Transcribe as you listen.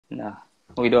Nah,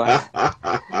 we don't have,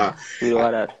 we don't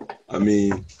have that. I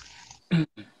mean,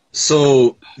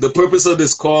 so the purpose of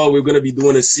this call, we're going to be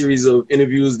doing a series of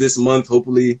interviews this month,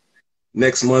 hopefully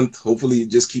next month, hopefully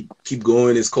just keep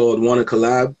going. It's called Wanna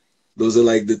Collab. Those are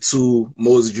like the two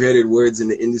most dreaded words in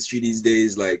the industry these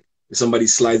days. Like if somebody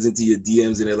slides into your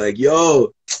DMs and they're like,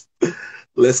 yo,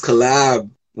 let's collab.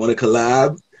 Wanna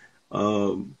collab?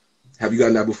 Have you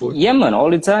gotten that before? Yeah, man, all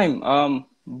the time.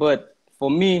 But for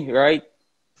me, right,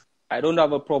 I don't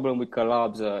have a problem with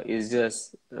collabs. It's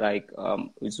just like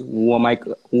it's who am I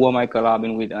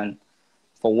collabing with and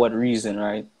for what reason,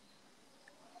 right?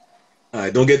 All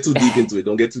right, don't get too deep into it.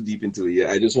 Don't get too deep into it.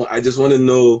 Yeah, I just want to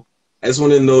know. I just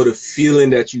want to know the feeling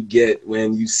that you get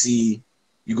when you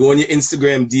go on your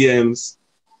Instagram DMs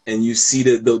and you see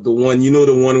the one, you know,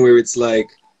 the one where it's like,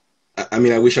 I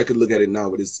mean, I wish I could look at it now,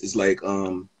 but it's like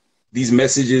these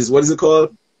messages. What is it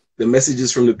called? The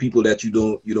messages from the people that you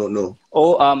don't know.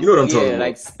 Oh, you know what I'm talking yeah, about?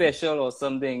 like special or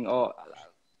something, or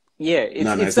yeah, Nah, it's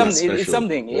not something. It's special.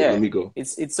 something. Let Yeah, me go.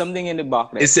 it's something in the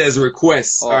back there. It says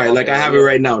requests. Oh, All right, like okay, I have it yeah.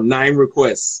 right now. 9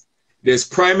 requests. There's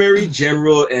primary,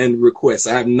 general, and requests.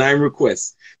 I have 9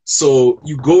 requests. So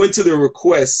you go into the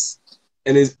requests,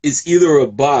 and it's either a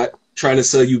bot trying to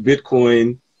sell you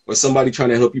Bitcoin or somebody trying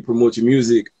to help you promote your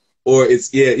music, or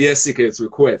it's Sika, it's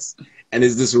requests. And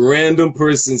it's this random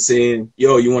person saying,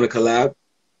 yo, you want to collab?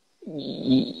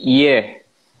 Yeah.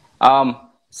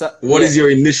 So What is your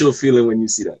initial feeling when you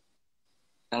see that?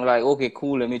 I'm like, okay,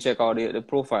 cool. Let me check out the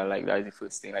profile. Like that's the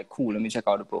first thing. Like, cool. Let me check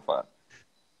out the profile.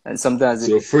 And sometimes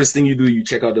So first thing you do, you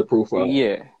check out the profile.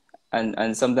 yeah,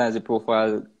 and sometimes the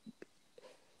profile.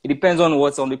 It depends on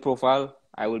what's on the profile.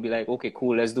 I will be like, okay,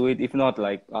 cool, let's do it. If not,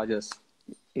 like, I'll just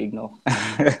ignore.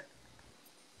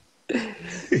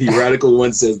 Radical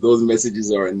One says those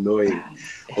messages are annoying.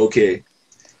 Okay.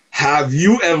 Have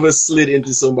you ever slid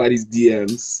into somebody's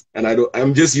DMs? And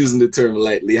I'm just using the term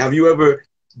lightly. Have you ever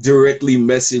directly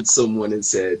messaged someone and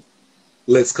said,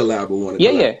 let's collab or want to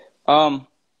collab? Yeah.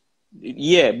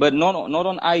 Yeah, but not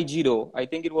on IG though. I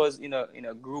think it was in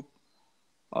a group.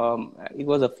 It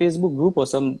was a Facebook group or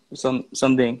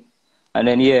something. And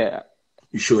then yeah.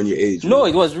 You showing your age? No,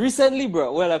 man. it was recently,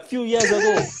 bro. Well, a few years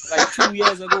ago, like 2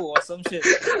 years ago or some shit.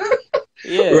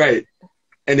 Yeah. Right.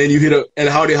 And then you hit up. And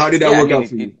how did that work out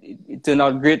for you? It turned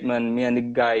out great, man. Me and the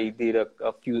guy did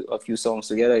a few songs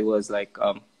together. It was like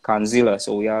Kanzilla,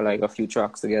 so we had like a few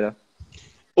tracks together.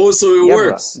 Oh, so it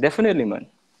works. Bro. Definitely, man.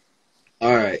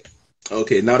 All right.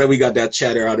 Okay, now that we got that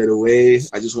chatter out of the way,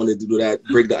 I just wanted to do that,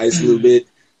 break the ice a little bit.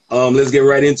 Let's get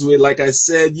right into it. Like I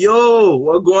said, yo,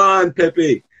 what go on,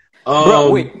 Pepe?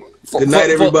 Bro, wait. Good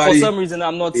night, everybody. For some reason,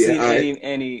 I'm not seeing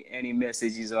any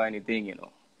messages or anything, you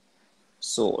know.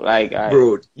 So, like,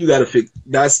 bro, you gotta fix.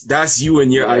 That's you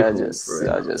and your iPhone.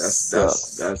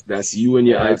 That's you and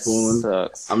your iPhone.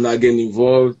 Sucks. I'm not getting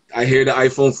involved. I hear the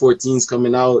iPhone 14's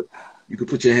coming out. You can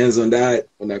put your hands on that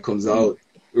when that comes out.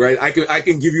 Right, I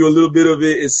can give you a little bit of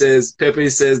it. It says Pepe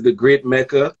says the great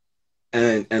Mecca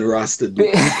and Rasta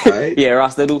Dupes, right? Yeah,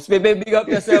 Rasta Dupes. Baby, big up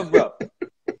yourself, bro.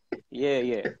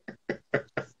 Yeah.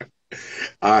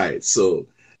 All right, so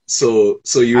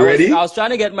you ready? I was trying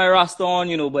to get my Rasta on,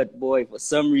 you know, but boy, for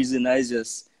some reason, it's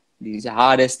just the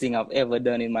hardest thing I've ever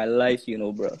done in my life, you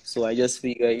know, bro. So I just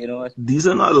figure, you know what? These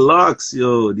are not locks,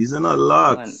 yo. These are not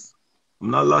locks. Man.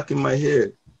 I'm not locking my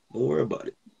hair. Don't worry about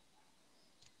it.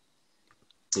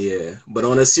 Yeah, but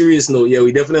on a serious note, yeah,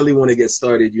 we definitely want to get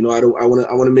started. You know, I want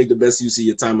to make the best use of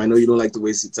your time. I know you don't like to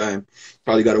waste your time.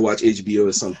 Probably got to watch HBO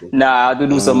or something. Nah, I have to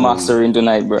do some mastering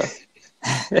tonight, bro.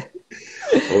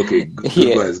 Okay, good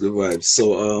vibes.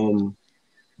 So,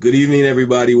 good evening,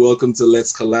 everybody. Welcome to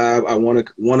Let's Collab. I want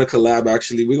to collab.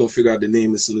 Actually, we're gonna figure out the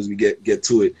name as soon as we get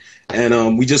to it.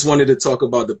 And we just wanted to talk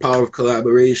about the power of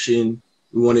collaboration.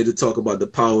 We wanted to talk about the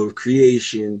power of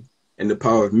creation and the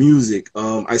power of music.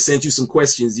 I sent you some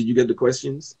questions. Did you get the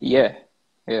questions? Yeah.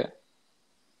 All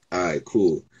right,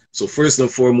 cool. So first and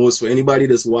foremost, for anybody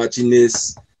that's watching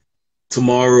this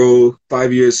tomorrow,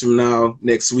 5 years from now,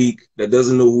 next week, that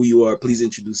doesn't know who you are, please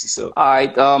introduce yourself. All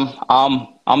right.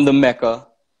 I'm the Mecca,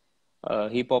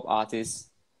 hip hop artist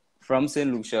from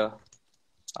St. Lucia.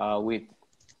 With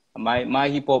my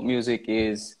hip hop music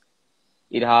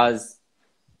it has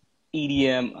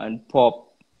EDM and pop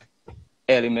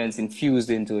elements infused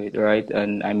into it, right?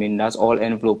 And I mean, that's all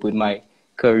enveloped with my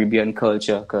Caribbean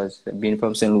culture, because being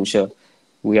from St. Lucia,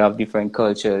 we have different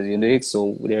cultures, you know.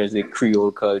 So there's the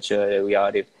Creole culture, we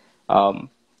have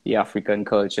the African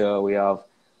culture, we have,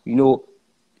 you know,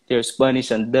 there's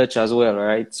Spanish and Dutch as well,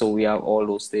 right? So we have all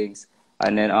those things.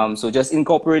 And then so just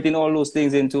incorporating all those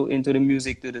things into the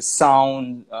music, to the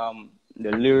sound,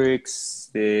 the lyrics,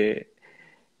 the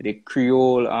the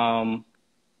Creole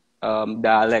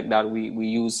dialect that we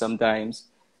use sometimes.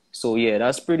 So yeah,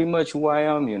 that's pretty much who I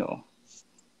am, you know.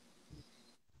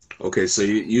 Okay, so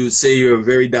you say you're a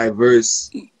very diverse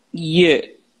Yeah,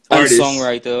 and artist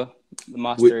songwriter,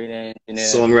 with mastering engineer.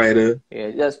 songwriter,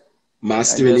 Yeah, just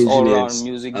and mastering just all around engineers.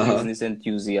 music Uh-huh. business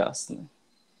enthusiast.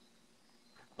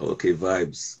 Okay,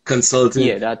 vibes. Consultant.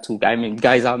 Yeah, that too. I mean,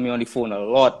 guys have me on the phone a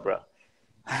lot, bro.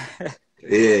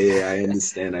 Yeah, yeah, I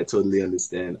understand. I totally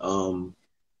understand.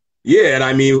 Yeah, and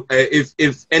I mean,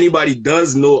 if anybody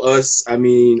does know us, I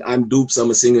mean, I'm Dupes. I'm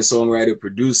a singer, songwriter,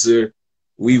 producer.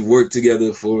 We've worked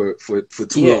together for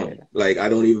too Yeah, long. Like I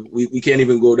don't even we can't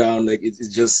even go down. Like it's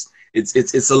just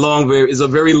it's a long it's a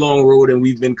very long road, and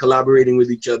we've been collaborating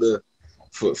with each other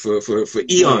for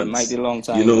yeah, mighty eons, long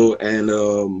you time, know. man. And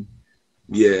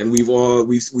yeah, and we've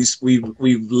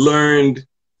learned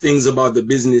things about the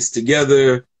business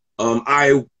together.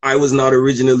 I was not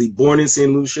originally born in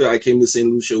St. Lucia. I came to St.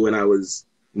 Lucia when I was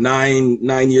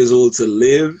nine years old to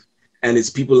live, and it's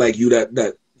people like you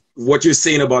that what you're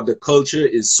saying about the culture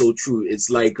is so true. It's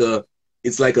like a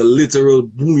literal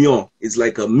bouillon. It's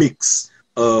like a mix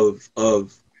of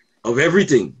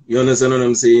everything. You understand what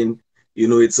I'm saying? You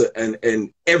know,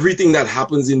 and everything that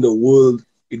happens in the world,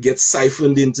 it gets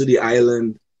siphoned into the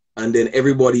island, and then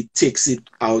everybody takes it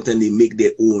out and they make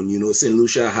their own. You know, St.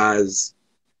 Lucia has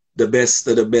the best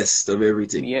of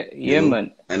everything, Yeah, you yeah, know.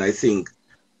 man. And I think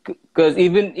Because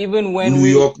even when New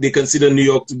we York, they consider New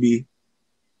York to be.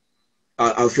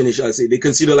 I'll finish. I'll say they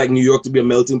consider like New York to be a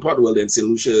melting pot. Well, then St.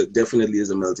 Lucia definitely is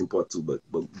a melting pot too. But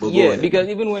go Yeah, ahead, because man.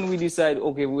 even when we decide,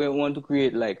 okay, we want to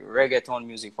create like reggaeton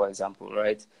music, for example,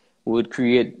 right? We would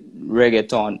create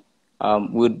reggaeton.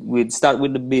 We'd start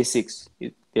with the basics.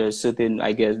 There's certain,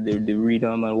 I guess, the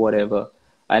rhythm and whatever,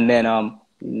 and then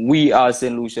we as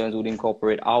Saint Lucians would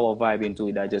incorporate our vibe into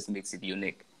it. That just makes it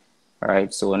unique,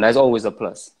 right? So, and that's always a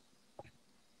plus.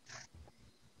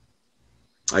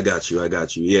 I got you. I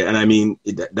got you. Yeah, and I mean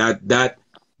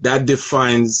that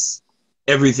defines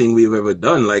everything we've ever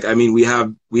done. Like I mean, we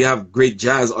have great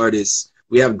jazz artists,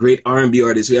 we have great R&B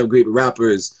artists, we have great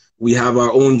rappers, we have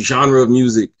our own genre of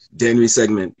music, Denry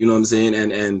segment. You know what I'm saying?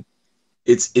 And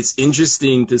it's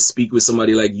interesting to speak with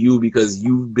somebody like you because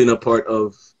you've been a part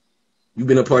of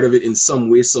it in some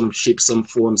way, some shape, some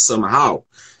form, somehow.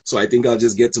 So I think I'll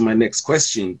just get to my next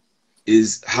question: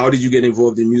 is how did you get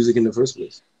involved in music in the first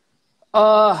place?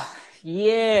 Uh,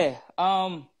 yeah.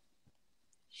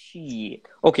 Shit.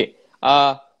 Okay.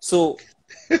 So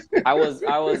I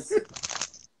was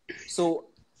so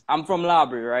I'm from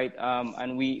Library, right?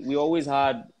 And we always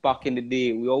had back in the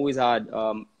day, we always had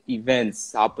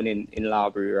events happening in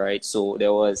Library, right? So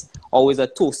there was always a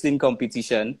toasting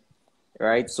competition,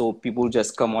 right? So people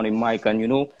just come on a mic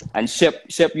and and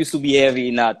Shep used to be heavy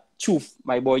in that. Choof,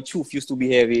 my boy Choof used to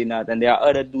be heavy in that, and there are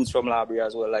other dudes from Library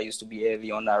as well that used to be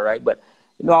heavy on that, right? But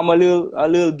I'm a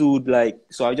little dude, like,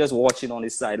 so I'm just watching on the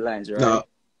sidelines, right? Now,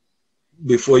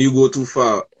 before you go too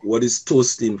far, what is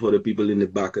toasting for the people in the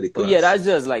back of the Oh yeah, class? that's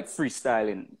just like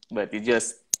freestyling, but it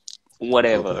just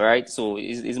whatever, Okay. right? So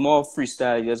it's more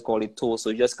freestyle. You just call it toast. So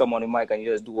you just come on the mic and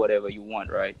you just do whatever you want,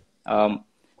 right?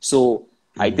 So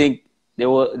I Mm-hmm. think there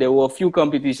were a few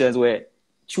competitions where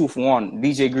Truth won.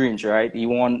 DJ Grinch, right? He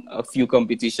won a few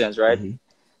competitions, right? Mm-hmm.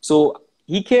 So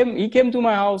he came to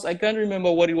my house. I can't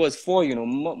remember what it was for.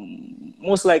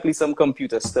 Most likely some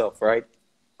computer stuff, right?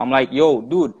 I'm like, yo,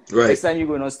 dude, next Right. time you're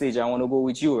going on stage, I want to go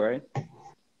with you, right?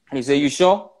 And he said, you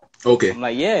sure? I'm Okay.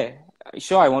 like, yeah,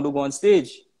 sure, I want to go on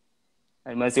stage.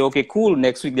 And I say, okay, cool.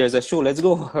 Next week there's a show. Let's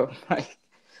go. I'm like,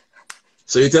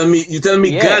 So you tell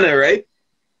me yeah, Ghana, right?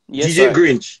 yes, DJ sir.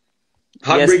 Grinch,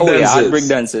 Yes. Heartbreak Oh, yeah, heartbreak Dancers.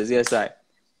 dancers. Yes, I.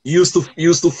 Used to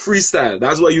freestyle.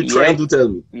 That's what you're trying Yep. to tell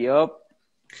me. Yep.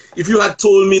 If you had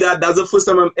told me that, that's the first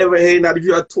time I'm ever hearing that. If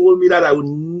you had told me that, I would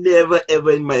never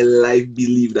ever in my life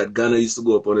believe that Ghana used to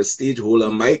go up on a stage, hold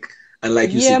a mic, and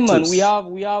like you Yeah, said, man. We toast. have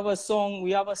we have a song.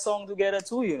 We have a song together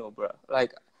too, bro.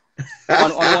 Like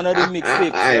on one of the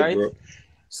mixtapes, Alright, right? bro.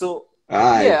 So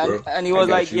Alright, yeah, and, bro. and he I was got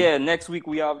like, you. yeah, next week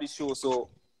we have this show. So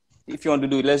if you want to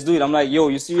do it, let's do it. I'm like, yo,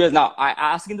 you serious? Now I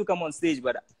asked him to come on stage,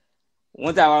 but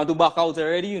one time I want to back out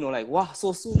already. Like, wow,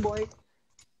 so soon, boy.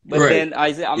 But Right. then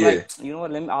I'm Yeah. like, you know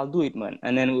what? I'll do it, man.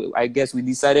 And then I guess we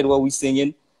decided what we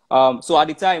singing. So at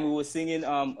the time we were singing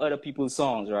other people's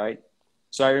songs, right?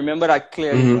 So I remember that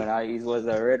clearly, Mm-hmm. man. It was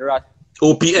a Red Rat,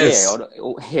 yeah,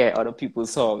 OPS. other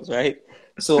people's songs, right?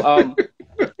 So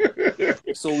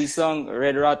so we sung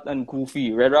Red Rat and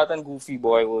Goofy. Red Rat and Goofy,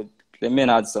 boy, the men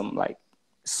had some like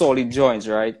solid joints,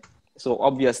 right? So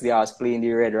obviously I was playing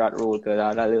the Red Rat role because I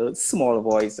had a little small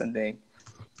voice and thing,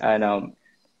 and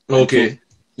and Truth Okay.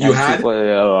 You and Truth had?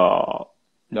 was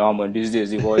No, man, these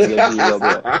days the boys get realer,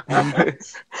 bro.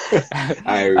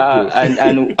 Alright,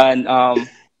 cool.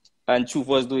 And Truth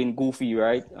was doing Goofy,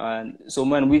 right? And so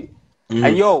man, and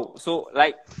Mhm. yo, so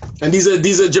like And these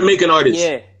are Jamaican artists.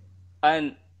 yeah,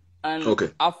 and Okay.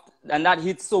 and that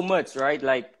hit so much, right?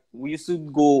 Like we used to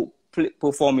go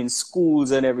perform in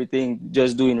schools and everything,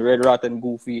 just doing Red Rat and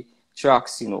Goofy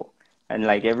tracks, and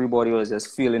like everybody was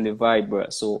just feeling the vibe, bro.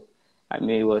 So I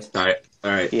mean, it was All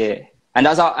right. yeah, and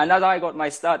that's how I got my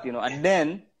start,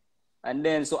 and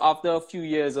then so after a few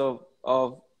years of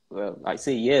well, I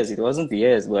say years, it wasn't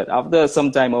years, but after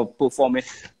some time of performing,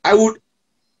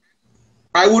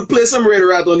 I would play some Red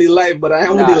Rat on the live, but I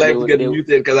want the nah, they live to would get they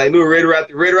muted because I know Red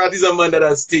Rat is a man that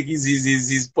has take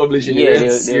his publishing yeah real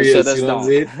they'll shut serious. us You know what I'm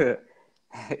down. saying?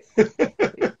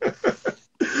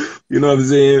 You know what I'm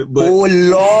saying? But Oh I'm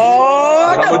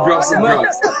Lord! gonna drop some Man,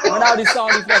 drops. man, how the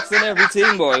sound effects and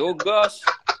everything, boy. Oh gosh.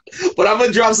 But I'm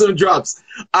gonna drop some drops.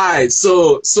 All right.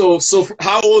 So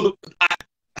how old?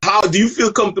 How do you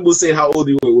feel comfortable saying how old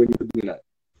you were when you were doing that?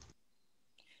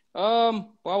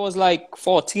 I was like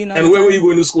 14 at And the where were you time.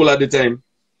 going to school at the time?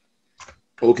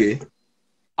 Okay.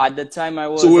 At the time, I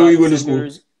So was where were you at going to St. school?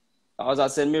 Mary's. I was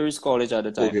at St. Mary's College at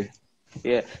the time. Okay.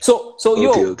 Yeah. So Okay.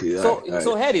 yo, Okay. All so right. All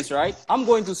so right. Hedis, right? I'm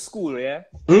going to school, yeah.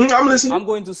 I'm listening. I'm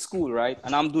going to school, right?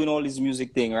 And I'm doing all this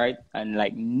music thing, right? And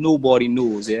like nobody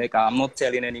knows, yeah. Like, I'm not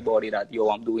telling anybody that yo,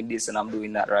 I'm doing this and I'm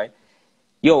doing that, right?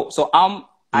 Yo, so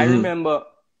I remember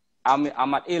I'm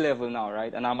at A level now,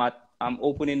 right? And I'm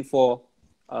opening for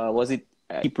was it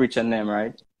Keep Rich and them,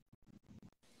 right?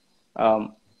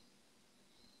 Um,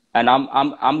 and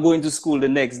I'm going to school the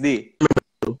next day.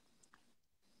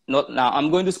 Not now. I'm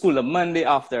going to school the Monday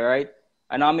after, right?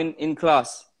 And I'm in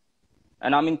class.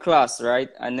 And I'm in class, right?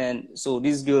 And then so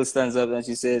this girl stands up and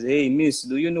she says, "Hey, Miss,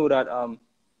 do you know that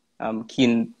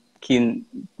Kin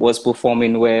was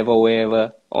performing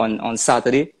wherever on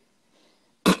Saturday?"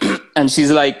 And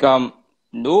she's like,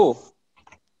 no.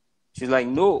 She's like,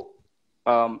 no,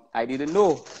 I didn't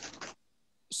know.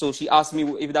 So she asked me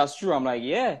if that's true. I'm like,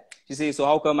 yeah. She says, so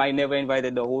how come I never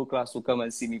invited the whole class to come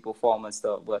and see me perform and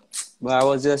stuff? But I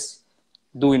was just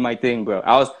doing my thing, bro.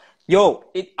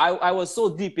 I was so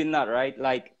deep in that, right?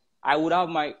 Like I would have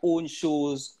my own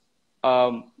shows,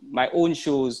 and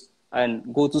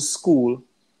go to school.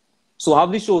 So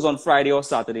have the shows on Friday or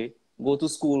Saturday, go to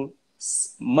school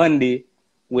Monday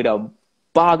with a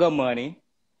bag of money,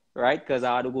 right? Because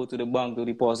I had to go to the bank to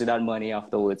deposit that money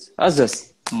afterwards. That's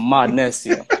just madness,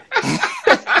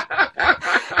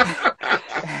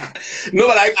 No,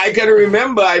 but I can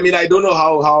remember. I mean, I don't know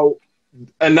how.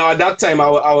 And now at that time,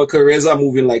 our careers are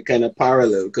moving like kind of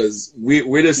parallel because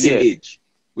we're the same Yeah, age.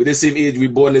 We're the same age. We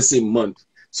born the same month.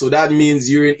 So that means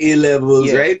you're in A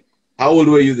levels, yeah. right? How old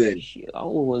were you then? Shit, how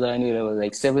old was I? I was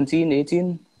like 17,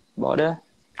 18, about that.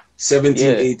 17,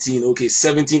 Yeah, 18. Okay,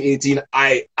 17, 18.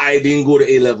 I didn't go to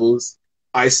A levels.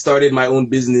 I started my own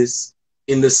business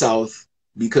in the South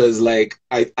because like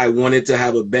I wanted to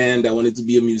have a band. I wanted to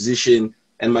be a musician.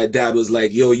 And my dad was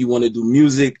like, yo, you want to do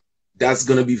music? That's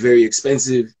going to be very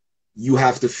expensive. You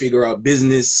have to figure out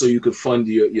business so you could fund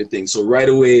your thing. So right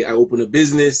away I opened a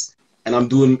business and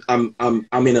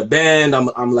I'm in a band.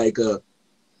 I'm like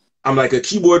a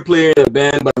keyboard player in a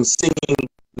band, but I'm singing.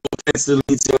 It's the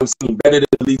lead singer. I'm singing better than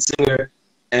the lead singer,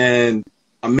 and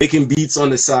I'm making beats on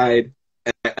the side.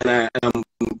 I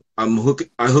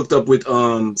hooked up with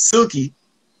Silky,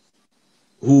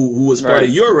 who was part of right.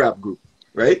 your rap group,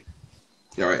 right?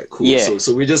 All right, cool. Yeah,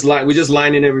 So we're just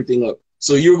lining everything up.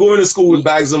 So you're going to school with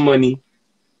bags of money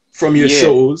from your yeah,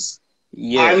 shows.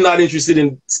 yeah. I'm not interested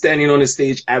in standing on the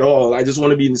stage at all. I just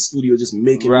want to be in the studio just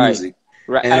making Right, music,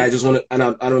 right. and I just want to, and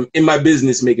I'm in my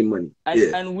business making money.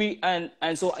 Yeah,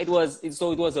 And so it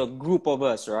was a group of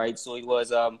us, right? So it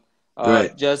was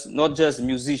right. just not just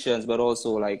musicians but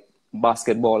also like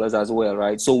basketballers as well,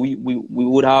 right? So we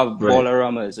would have Right.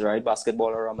 baller-rummers, right?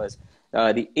 Basketballer-rummers,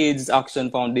 the AIDS Action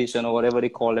Foundation or whatever they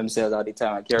call themselves at the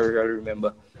time, I can't really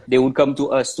remember. They would come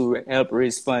to us to help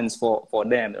raise funds for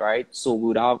them, right? So we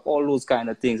would have all those kind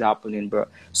of things happening, bro.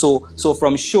 So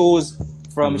from shows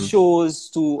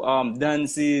to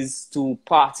dances to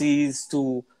parties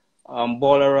to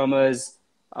baller-rummers,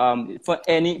 for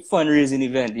any fundraising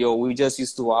event, we just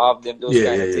used to have them, those Yeah,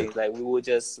 kind yeah, of yeah. things. Like we would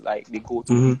just like the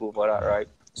go-to Hmm. people for that, right?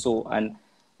 So and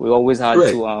we always had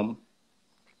Right. to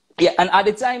yeah. And at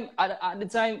the time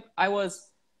I was,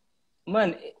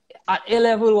 man, at A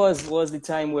level was the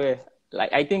time where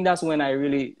like I think that's when I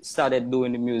really started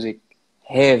doing the music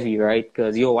heavy, right?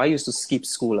 Because I used to skip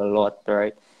school a lot,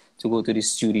 right, to go to the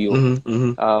studio. Hmm.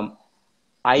 Hmm. Um,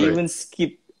 I Right. even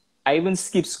skip I even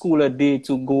skipped school a day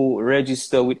to go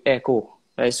register with Echo.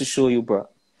 That is to show you, bro.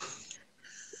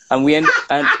 and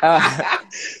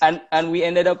and we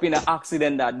ended up in an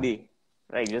accident that day.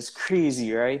 Like just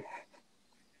crazy, right?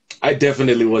 I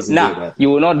definitely wasn't there. That.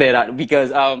 You were not there that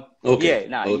because okay. yeah,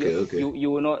 nah, Okay.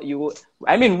 You were not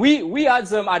I mean we had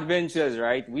some adventures,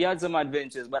 right? We had some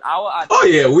adventures, but oh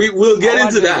yeah, we'll get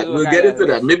into that. We'll get into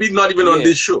that. Maybe not even on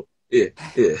this show. Yeah.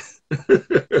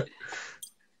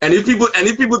 And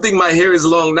if people think my hair is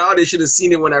long now, they should have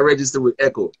seen it when I registered with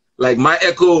Echo. Like my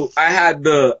Echo, I had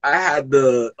the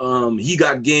He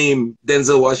Got Game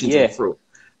Denzel Washington fro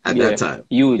at that time.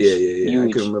 Huge. Yeah.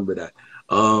 I can remember that.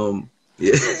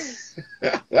 Yeah.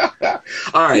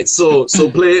 All right. So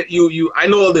play you. I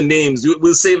know all the names.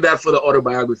 We'll save that for the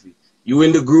autobiography. You were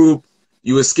in the group.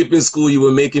 You were skipping school. You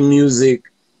were making music.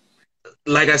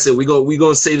 Like I said, we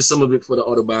gonna save some of it for the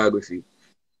autobiography.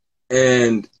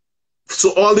 And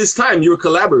so all this time you were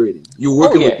collaborating. You're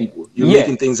working with people. You're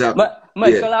making things happen. But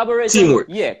collaboration. Teamwork.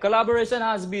 Yeah, collaboration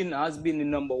has been the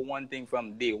number one thing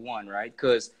from day one, right?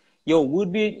 Because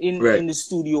we'd be in the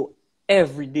studio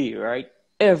every day, right?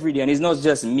 Every day, and it's not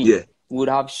just me. Yeah. Would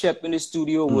have Shep in the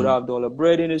studio, would have Dollar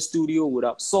Bread in the studio, would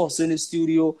have Sauce in the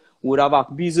studio, would have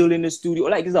Akbizel in the studio.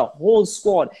 Like it's a whole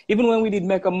squad. Even when we did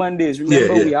Mecca Mondays,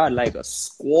 remember we had like a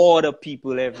squad of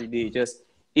people every day just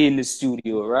in the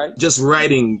studio, right? Just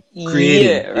writing, creating.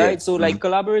 Yeah, right. So like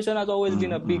collaboration has always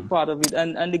been a big part of it.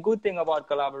 And the good thing about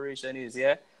collaboration is,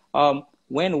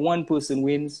 when one person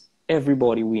wins,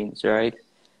 everybody wins, right?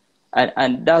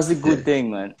 And that's the good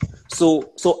thing, man.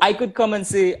 So I could come and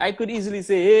say, I could easily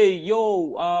say, hey,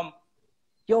 yo,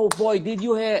 boy, did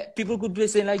you hear? People could be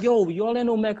saying like, yo, you all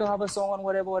know Mecca have a song on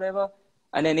whatever.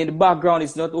 And then in the background,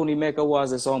 it's not only Mecca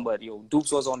was the song, but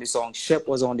Dupes was on the song, Shep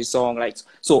was on the song. Like,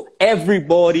 so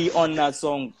everybody on that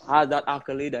song had that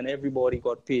accolade and everybody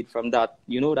got paid from that,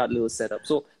 that little setup.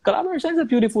 So collaboration is a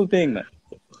beautiful thing, man.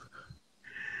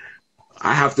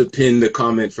 I have to pin the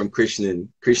comment from Krishnan.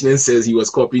 Krishnan says he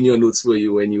was copying your notes for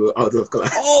you when you were out of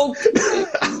class. Oh,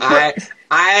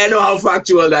 I know how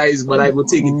factual that is, but I will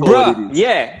take it for what it is.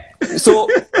 Yeah. So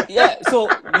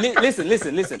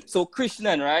listen. So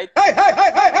Krishnan, right?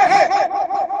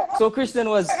 So Krishnan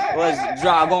was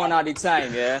Dragon at the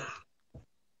time, yeah.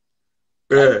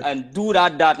 And do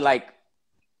that like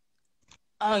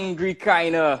angry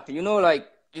kind of, like.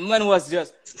 The man was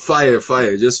just fire,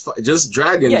 just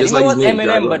dragon, just like his name, Eminem,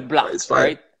 Dragon. but black, it's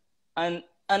fire. Right?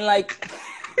 And like,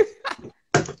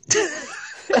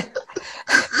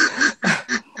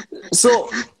 so,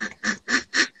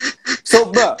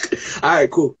 bro. All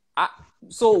right, cool.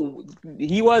 So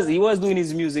he was doing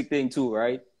his music thing too,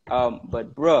 right?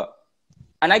 But bro,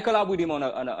 and I collab with him on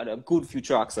a good few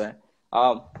tracks, eh?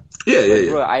 Bro,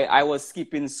 I was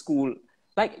skipping school.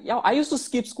 Like, I used to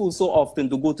skip school so often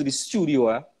to go to the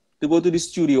studio,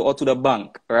 or to the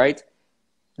bank, right?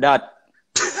 That's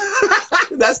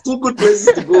two good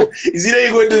places to go. Is either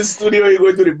you go to the studio or you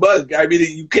go to the bank. I mean,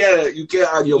 you can't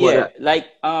argue about that. Like,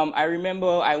 I remember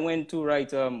I went to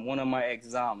write one of my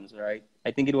exams, right?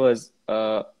 I think it was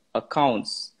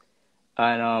accounts,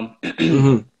 and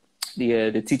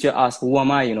the teacher asked, "Who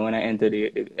am I?" When I entered the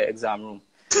exam room.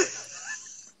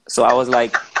 So I was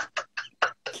like,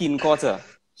 Keen Cotter.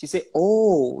 She said,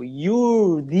 "Oh,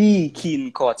 you're the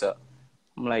Keen Cotter."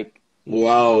 I'm like,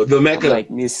 "Wow, the Mecca." I'm like,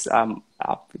 "Miss,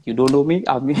 you don't know me?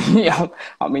 I'm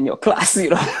in your class,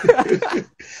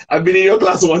 I've been in your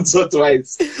class once or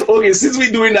twice. Okay, since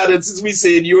we're doing that, and since we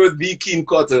saying you're the Keen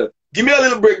Cotter, give me a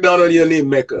little breakdown on your name,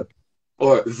 Mecca,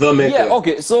 or the Mecca. Yeah,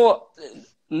 okay. So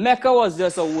Mecca was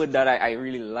just a word that I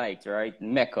really liked, right?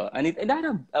 Mecca, and it had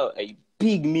a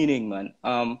big meaning, man.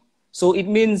 So it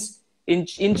means.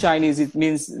 In Chinese, it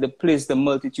means the place the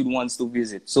multitude wants to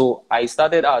visit. So I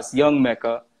started as Young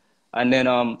Mecca, and then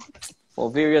for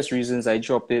various reasons I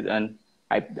dropped it, and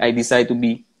I decided to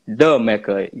be the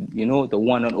Mecca, the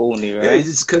one and only, right? Yeah,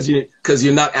 it's because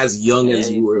you're not as young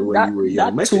as you were when you were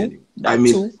young Mecca.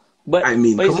 But come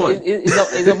on.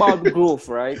 It's about growth,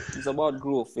 right? It's about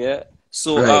growth, yeah.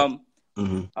 So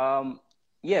right.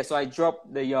 Yeah, so I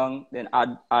dropped the Young, then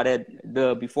added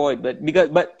the before it, but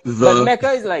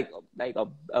Mecca is like a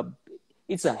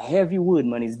it's a heavy word,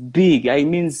 man. It's big. It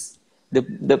means the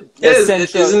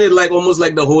essential. Isn't it like almost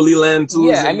like the Holy Land too?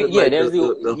 Yeah, I mean, yeah, there's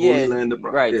the Holy Land,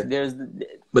 right? Yeah. There's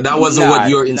but that wasn't what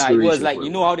your inspiration. It was like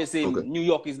was. How they say New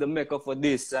York is the Mecca for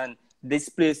this, and this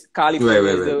place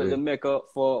California is the Mecca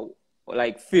for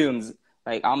like films.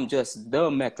 Like I'm just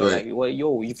the Mecca. Right. Like,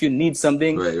 well, if you need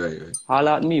something, right.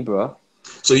 holla at me, bro.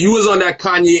 So you was on that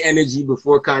Kanye energy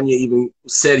before Kanye even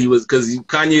said he was, because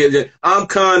Kanye, I'm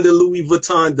Con the Louis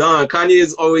Vuitton Don. Kanye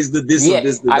is always the this or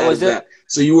this, the that.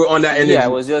 So you were on that energy. Yeah, I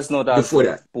was just not as before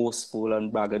that. boastful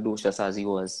and braggadocious as he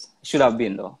was. Should have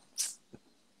been though.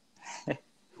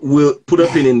 we'll put a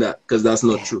pin in that because that's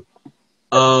not true.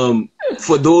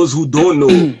 For those who don't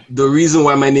know, the reason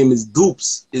why my name is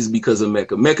Dupes is because of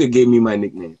Mecca. Mecca gave me my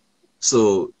nickname.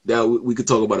 So that we could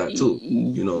talk about that too.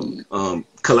 You know,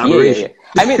 collaboration.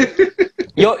 Yeah. I mean,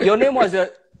 your name was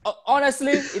just,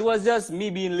 honestly, it was just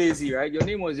me being lazy, right? Your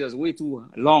name was just way too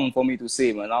long for me to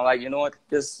say, man. I'm like, you know what?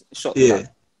 Just shut it down.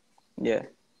 Yeah.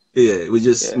 Yeah, we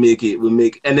just make it.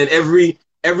 And then every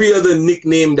other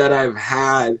nickname that I've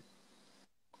had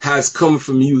has come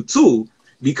from you too,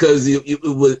 because it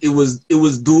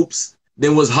was Dupes,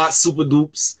 then was Hot Super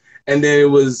Dupes, and then it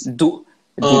was Dupes.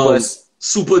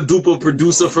 Super Duper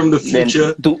Producer from the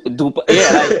Future.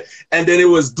 Like, and then it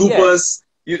was Dupes.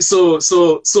 Yeah. So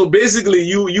basically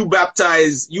you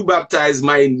baptize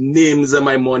my names and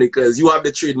my monikers. You have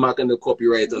the trademark and the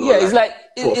copyright and all that. It's like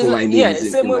for my names. Yeah,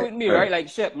 same way with me, right? Like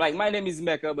Shep, like my name is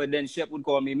Mecca, but then Shep would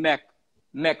call me Mec,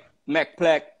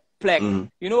 Plek. You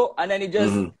know, and then it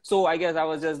just so I guess I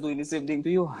was just doing the same thing to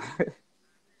you.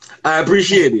 I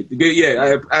appreciate it.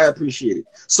 Yeah, I appreciate it.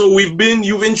 So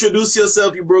you've introduced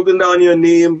yourself, you've broken down your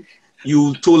name,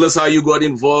 you told us how you got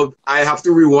involved. I have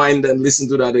to rewind and listen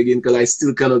to that again because I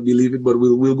still cannot believe it, but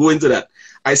we'll go into that.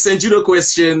 I sent you the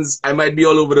questions. I might be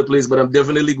all over the place, but I'm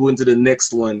definitely going to the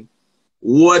next one.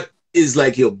 What is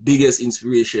like your biggest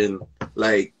inspiration?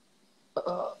 Like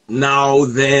now,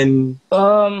 then,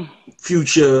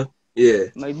 future? Yeah.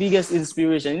 My biggest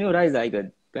inspiration, you know, that is like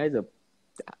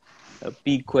a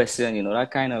big question, you know, that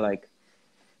kind of like,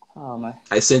 oh man.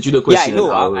 I sent you the question. Yeah,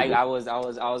 I know. I was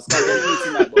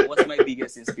contemplating that, but what's my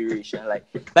biggest inspiration? Like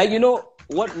you know,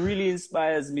 what really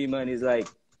inspires me, man, is like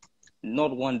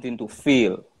not wanting to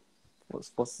fail.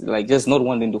 Like just not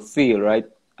wanting to fail, right?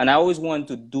 And I always want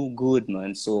to do good,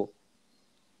 man. So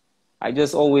I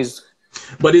just always.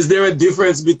 But is there a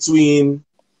difference between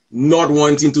not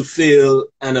wanting to fail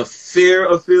and a fear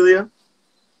of failure?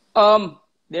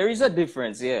 There is a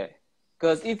difference, yeah.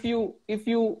 Because if you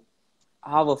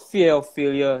have a fear of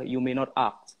failure, you may not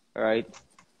act, right?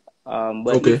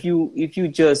 But if you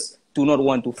just do not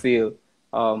want to fail,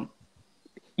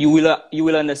 you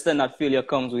will understand that failure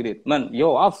comes with it. Man,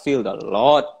 I've failed a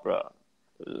lot, bro.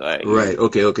 Like, right.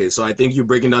 Okay. So I think you're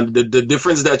breaking down the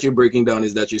difference that you're breaking down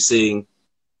is that you're saying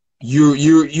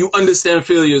you understand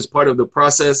failure is part of the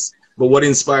process, but what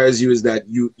inspires you is that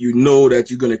you know that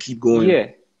you're gonna keep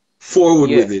going forward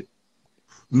with it,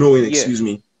 knowing, excuse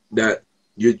me, that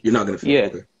you're not gonna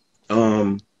fail.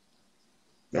 Okay.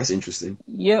 That's interesting.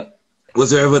 Yeah. Was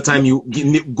there ever a time you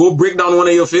go break down one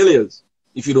of your failures,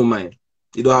 if you don't mind?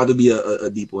 You don't have to be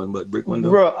a deep one, but break one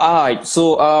down. Bro, all right.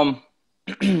 So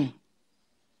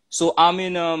so I'm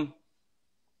in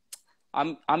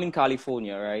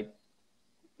California, right?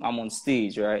 I'm on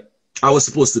stage, right? I was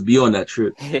supposed to be on that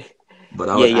trip, but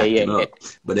I was acting up.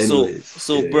 But anyways,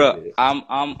 bro,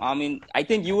 I'm in. I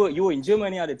think you were in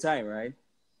Germany at the time, right?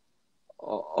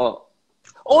 Oh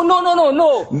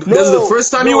no! This is the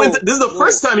first time you went. This is the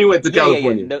first time you went to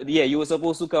California. Yeah, you were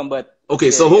supposed to come, but okay.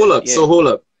 So hold up. So hold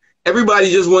up. Everybody,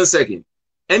 just 1 second.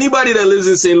 Anybody that lives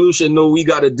in St. Lucia know we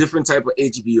got a different type of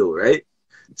HBO, right?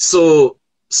 So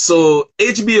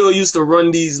HBO used to run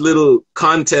these little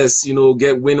contests, you know,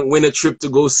 win a trip to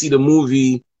go see the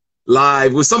movie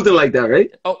live or something like that,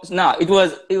 right? Oh, no, it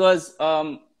was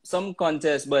some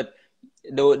contest, but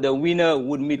the winner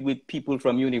would meet with people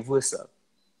from Universal.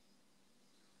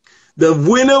 The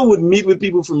winner would meet with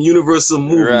people from Universal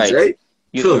movies, right?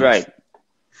 Right.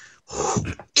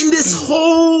 In this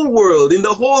whole world, in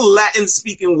the whole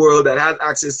Latin-speaking world that has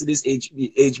access to this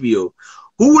HBO,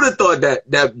 who would have thought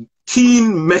that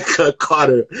Keen Mecca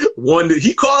Carter won?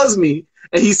 He calls me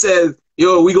and he says,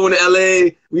 "Yo, we going to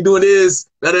LA, we doing this,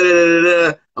 da da da da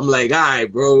da." I'm like, "All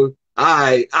right, bro,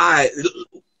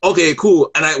 okay, cool."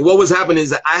 And what was happening is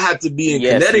that I had to be in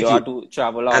Connecticut you had to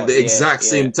travel out at the exact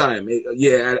same time. I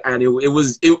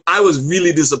was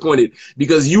really disappointed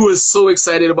because you were so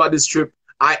excited about this trip.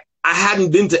 I hadn't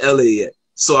been to LA yet,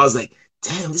 so I was like,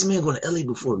 "Damn, this man going to LA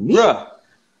before me." Bruh.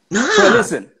 Nah. So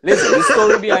listen, the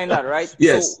story behind that, right?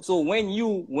 Yes. So when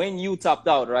you tapped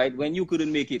out, right? When you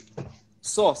couldn't make it,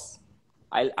 Sauce,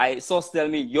 Sauce tell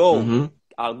me, "Yo,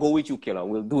 I'll go with you, killer.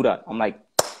 We'll do that." I'm like,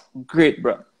 "Great,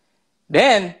 bro."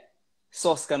 Then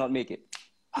Sauce cannot make it.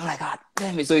 I'm like, "God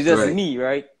damn it!" So it's just me,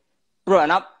 right, bro?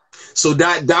 And so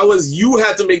that was, you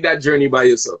had to make that journey by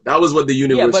yourself. That was what the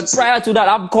universe. Yeah, but prior to that,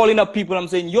 I'm calling up people. I'm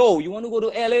saying, "Yo, you want to go to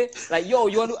LA?" Like, "Yo,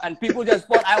 you want to?" And people just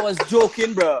thought I was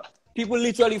joking, bro. People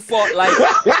literally thought like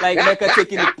Mecca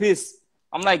taking the piss.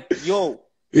 I'm like, "Yo,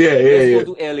 let's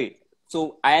go to LA."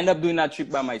 So I end up doing that trip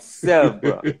by myself,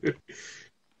 bro.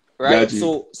 Right?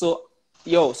 So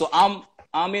I'm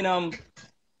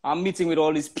meeting with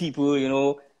all these people, you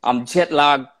know, I'm jet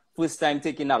lagged. First time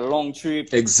taking that long trip.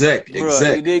 Bro,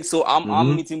 you dig? So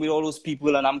I'm meeting with all those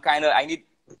people, and I'm kind of I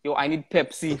need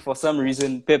Pepsi for some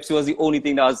reason. Pepsi was the only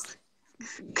thing that was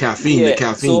caffeine. The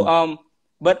caffeine. So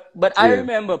but I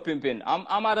remember pimping.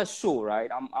 I'm at a show, right?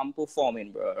 I'm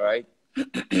performing, bro, right?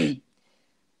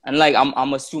 And like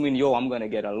I'm assuming, I'm gonna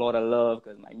get a lot of love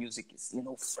because my music is,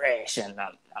 fresh, and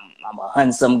I'm a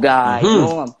handsome guy,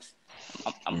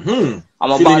 I'm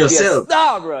about to be a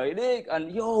star, bro. You dig?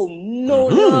 And no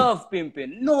love,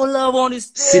 pimping, no love on this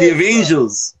stage. City of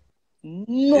Angels.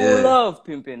 No love,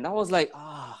 pimping. That was like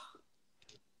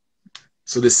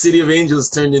So the City of Angels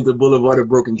turned into Boulevard of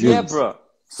Broken Dreams. Yeah, bro.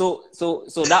 So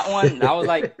that one, I was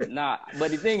like, nah.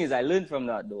 But the thing is, I learned from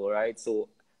that though, right? So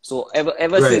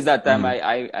ever since that time,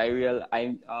 I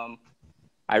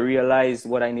realized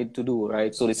what I need to do,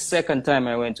 right? So the second time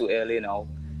I went to LA now,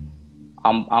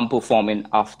 I'm performing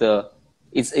after.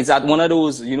 It's at one of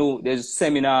those, there's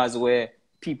seminars where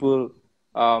people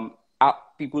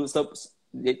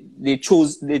they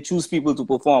choose people to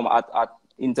perform at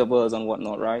intervals and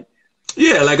whatnot, right?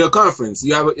 Yeah, like a conference.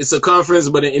 It's a conference,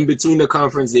 but in between the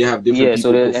conference, they have different people.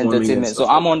 So there's entertainment. So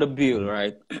I'm on the bill,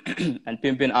 right? And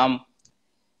pimping,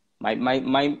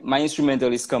 my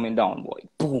instrumental is coming down, boy.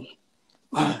 Boom.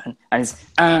 And it's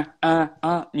our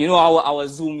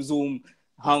zoom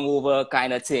hangover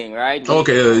kind of thing, right?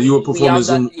 You were performing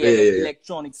zoom.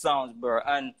 Electronic sounds, bro.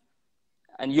 And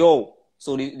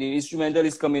so the instrumental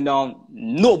is coming down.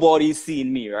 Nobody's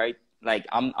seeing me, right? Like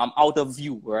I'm out of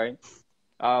view, right?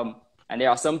 And there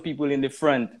are some people in the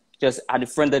front, just at the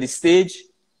front of the stage,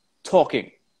 talking,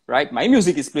 right? My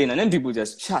music is playing, and then people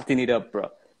just chatting it up,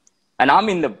 bro. And I'm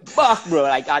in the back, bro,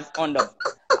 like I'm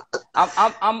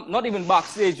not even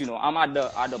backstage, I'm at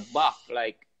the back,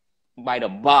 like by the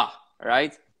bar,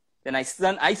 right? Then I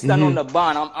stand on the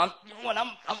bar, and I'm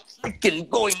freaking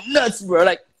going nuts, bro.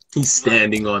 Like he's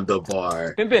standing on the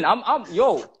bar. Pimpin',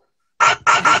 bro.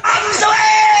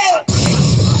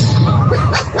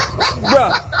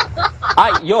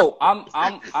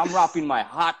 I'm rapping my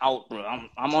heart out, bro.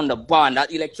 I'm on the bar, and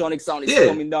that electronic sound is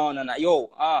coming down, and I'm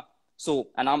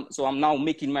now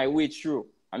making my way through.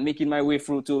 I'm making my way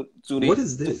through to the. What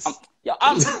is this?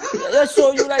 I'm just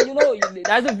showing you, like,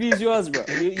 that's the visuals, bro.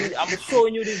 I'm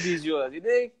showing you the visuals, you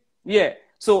think? Yeah.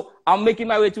 So I'm making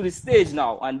my way to the stage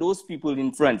now, and those people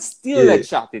in front still like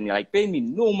chatting, like paying me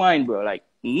no mind, bro, like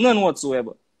none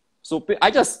whatsoever. So I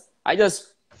just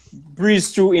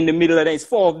breeze through in the middle of them. It's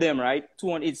 4 of them, right?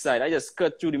 2 on each side. I just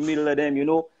cut through the middle of them,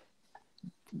 do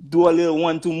a little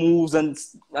 1-2 moves and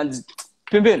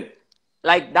pimping.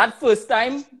 Like that first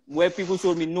time where people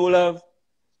showed me no love,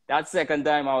 that second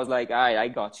time I was like, all right, I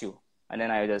got you. And then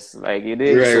I just like, you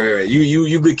did. Right.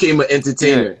 You became an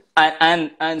entertainer. Yeah.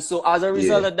 And so as a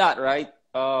result of that, right?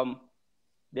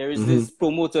 There is this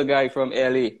promoter guy from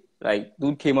LA. Like,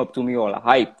 dude came up to me all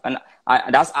hype, and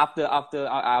that's after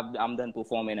I'm done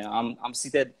performing, and I'm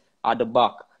seated at the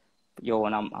back,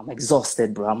 and I'm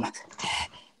exhausted, bro.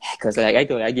 Because like I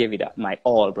gave it my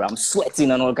all, bro. I'm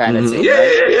sweating and all kind of things. Yeah,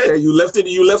 right? Yeah. You left it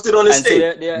on the stage.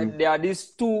 So there are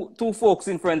these two folks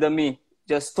in front of me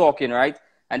just talking, right?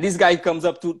 And this guy comes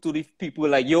up to the people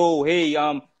like, yo, hey,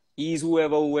 he's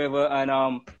whoever,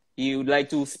 and he would like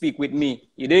to speak with me.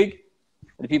 You dig?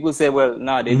 The people say, well,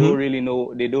 nah, they don't really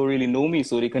know me,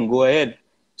 so they can go ahead.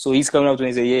 So he's coming up to me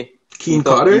and say, yeah, Keen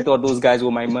Carter? He thought those guys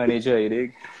were my manager, you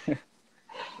dig?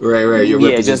 Right.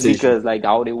 Yeah, just because like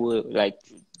how they were, like,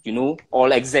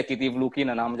 all executive looking,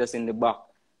 and I'm just in the back,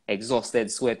 exhausted,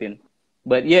 sweating.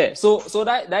 But yeah, so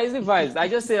that is the vibes. I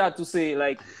just say that to say,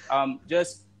 like,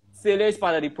 just failure is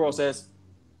part of the process,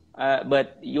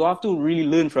 but you have to really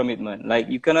learn from it, man. Like,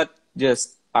 you cannot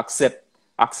just accept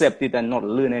it and not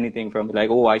learn anything from it. Like,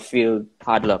 oh, I failed,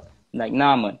 hard luck. Like,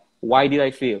 nah, man. Why did I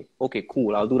fail? Okay,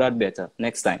 cool. I'll do that better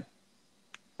next time.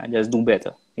 And just do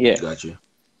better. Yeah. Got you.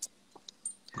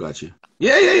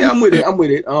 Yeah. I'm with it.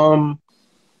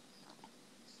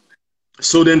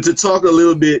 So then to talk a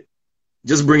little bit,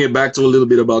 just bring it back to a little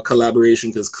bit about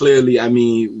collaboration, because clearly, I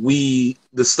mean,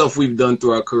 the stuff we've done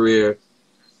through our career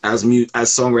as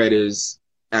songwriters,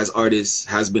 as artists,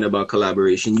 has been about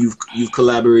collaboration. You've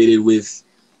collaborated with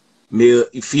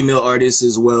female artists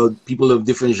as well, people of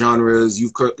different genres.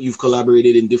 You've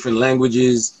collaborated in different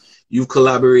languages. You've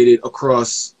collaborated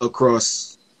across the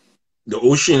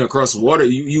ocean, across water.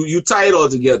 You tie it all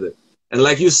together, and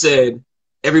like you said,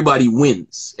 everybody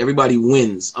wins.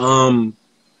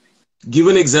 Give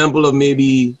an example of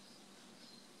maybe,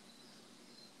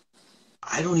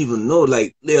 I don't even know.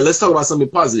 Like, yeah, let's talk about something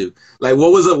positive. Like,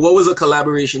 what was a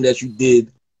collaboration that you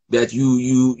did that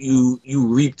you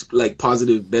reaped like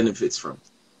positive benefits from?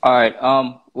 All right.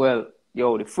 Well,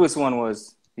 yo, the first one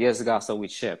was Yes Gasa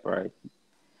with Shep, right?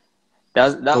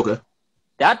 That Okay.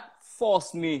 that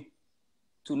forced me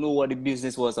to know what the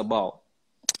business was about,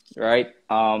 right?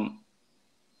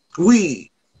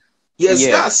 We yes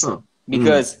Yeah, got some. Mm.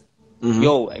 because Mm-hmm.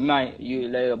 yo, man, you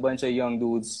like a bunch of young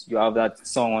dudes, you have that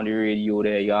song on the radio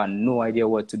there, you have no idea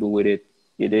what to do with it.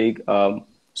 You dig?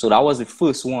 So that was the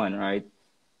first one, right?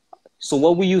 So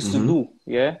what we used to Mm-hmm. do,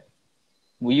 yeah,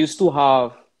 we used to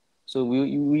have, so we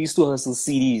used to hustle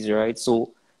CDs, right?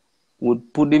 So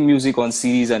would put the music on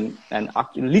CDs and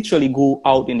literally go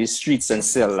out in the streets and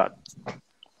sell that,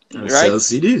 And right? sell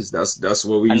CDs. That's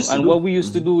what we used to And do. what we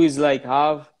used to Mm-hmm. do is like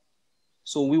have,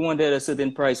 so we wanted a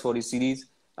certain price for the CDs,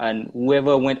 and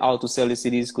whoever went out to sell the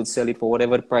CDs could sell it for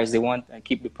whatever the price they want and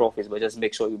keep the profits, but just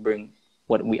make sure you bring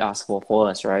what we ask for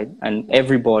us, right? And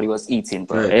everybody was eating,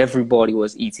 bro. Right. Everybody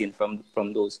was eating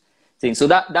from those things. So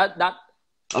that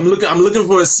I'm looking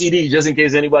for a CD just in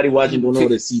case anybody watching don't know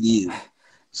what a CD is.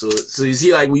 So you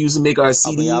see, like we used to make our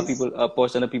I mean, yeah, CDs. people, a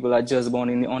portion of people are just born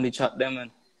in on the chat them,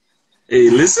 and Hey,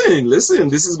 listen.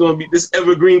 This is gonna be this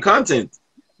evergreen content.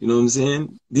 You know what I'm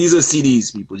saying? These are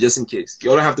CDs, people, just in case.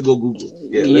 Y'all don't have to go Google.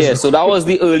 Yeah, let's yeah. go. So that was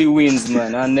the early wins,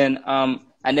 man.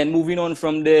 And then moving on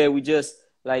from there, we just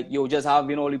like just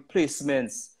having all the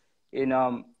placements in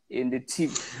the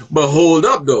TV. But hold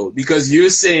up though, because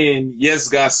you're saying yes,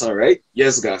 Gasa, right?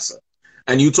 Yes, Gasa.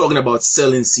 And you're talking about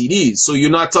selling CDs. So you're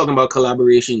not talking about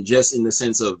collaboration just in the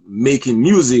sense of making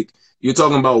music. You're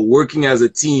talking about working as a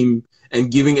team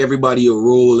and giving everybody a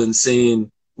role and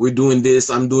saying, we're doing this,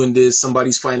 I'm doing this,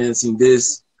 somebody's financing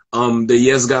this. The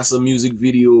Yes Gasa music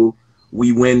video,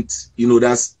 we went,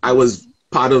 I was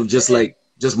part of just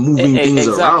moving things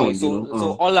Exactly. around,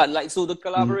 So all that, like, so the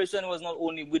collaboration was not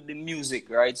only with the music,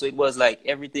 right? So it was like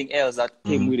everything else that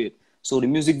came Mhm. with it. So the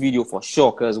music video for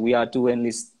sure, because we had to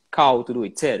enlist Cow to do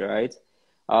it, Ted, right?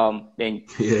 Then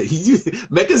Yeah,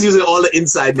 Mecca's using all the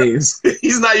inside names.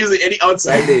 He's not using any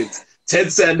outside names. Ted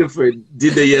Sandiford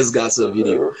did the Yes Gossip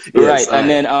video. Yes, right, all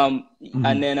right.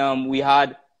 and then we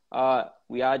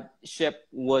had Shep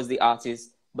was the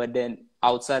artist, but then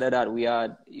outside of that we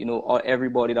had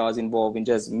everybody that was involved in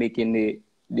just making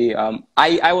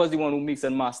I was the one who mixed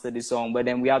and mastered the song, but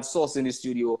then we had Sauce in the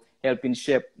studio helping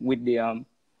Shep with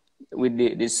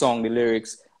the song, the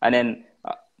lyrics, and then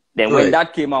when Right.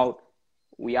 that came out,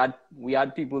 we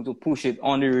had people to push it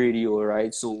on the radio,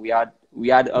 right? So we had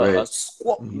Right. a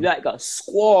squad, like a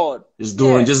squad. Just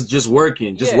doing, Yeah, just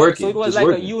working, just yeah. So working, it was just like a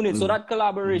working. unit. So Mhm. that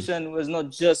collaboration was not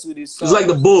just with his It was song. like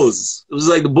the Bulls. It was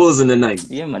like the Bulls in the 90s.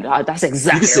 Yeah, man. That's You can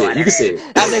exactly say what it. You it can say is.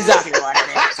 it. That's exactly what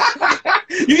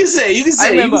it is. You can say it. You can I say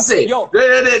it. You remember, can say it. yo.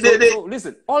 So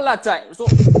listen, all that time. So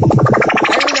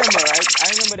I remember, right? I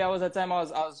remember there was a time I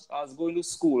was going to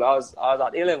school. I was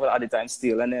at A level at the time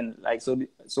still, and then like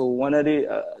so one of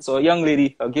the so a young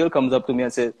lady, a girl comes up to me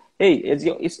and says, "Hey,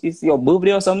 it's your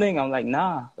birthday or something?" I'm like,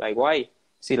 "Nah, like why?"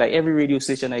 See, like every radio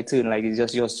station I turn, like it's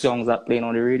just your songs that playing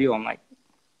on the radio. I'm like,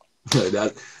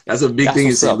 That's a big "That's thing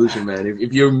in what's St. up." Lucia, man.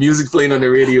 If your music's playing on the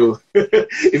radio,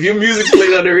 if your music's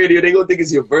playing on the radio, they gonna think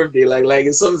it's your birthday. Like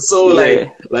it's something so Yeah.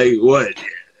 like what,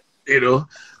 you know?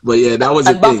 But yeah, that was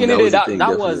a And back thing. in the That day, was a that thing,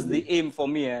 was definitely. the aim for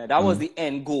me. That was the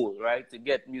end goal, right? To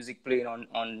get music playing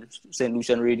on St.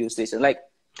 Lucian radio station. Like,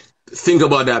 Think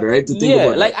about that, right? To think yeah,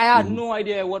 about like that. I had no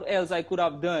idea what else I could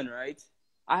have done, right?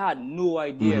 I had no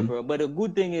idea, Hmm. bro. But the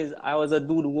good thing is, I was a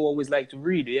dude who always liked to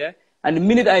read, yeah. And the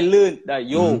minute I learned that,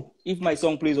 Hmm. if my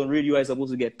song plays on radio, I'm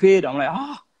supposed to get paid. I'm like,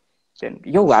 then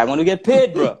I want to get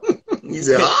paid, bro. He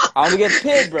said, ah. I want to get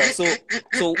paid, bro. So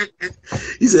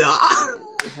He said, ah.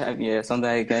 yeah,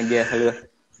 sometimes I can get a little.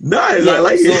 Nice, I Yeah,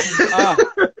 like so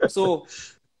it.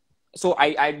 so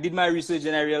I did my research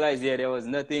and I realized, yeah, there was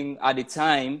nothing at the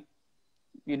time,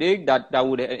 you dig, that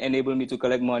would enable me to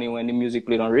collect money when the music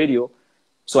played on radio.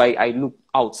 So I looked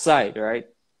outside, right?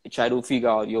 I tried to figure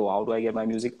out, how do I get my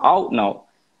music out now?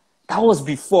 That was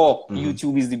before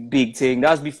YouTube is the big thing.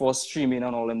 That's before streaming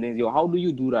and all them things. How do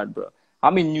you do that, bro?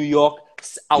 I'm in New York,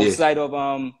 Yeah. outside of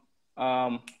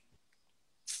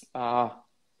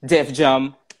Def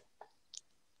Jam,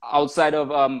 outside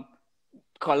of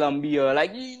Colombia,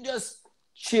 like you just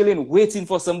chilling, waiting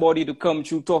for somebody to come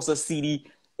through, toss a CD.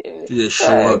 To just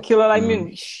show up. Killer, I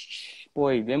mean,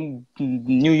 boy, them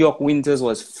New York winters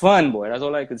was fun, boy. That's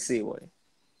all I could say, boy.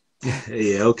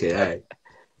 Yeah, okay, all right.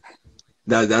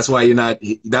 That's why you're not.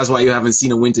 That's why you haven't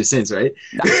seen a winter since, right?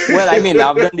 Well, I mean,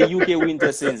 I've done the UK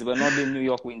winter since, but not the New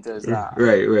York winters. Nah.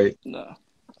 Right. No.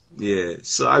 Yeah.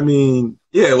 So I mean,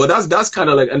 yeah. Well, that's kind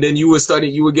of like, and then you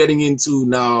were getting into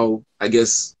now, I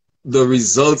guess, the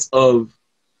results of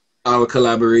our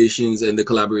collaborations and the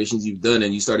collaborations you've done,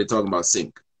 and you started talking about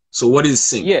sync. So what is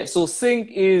sync? Yeah, so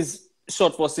sync is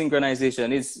short for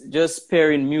synchronization. It's just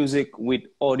pairing music with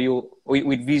audio,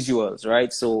 with visuals,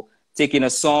 right? So taking a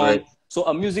song. Right, So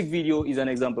a music video is an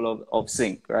example of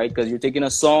sync, right? Because you're taking a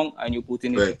song and you're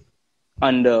putting it right.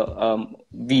 under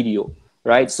video,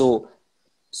 right? So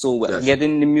Gotcha.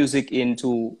 getting the music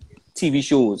into TV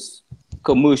shows,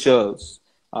 commercials,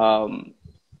 um,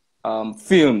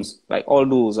 films, like all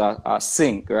those are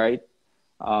sync, right?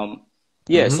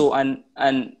 Yeah. Mm-hmm. So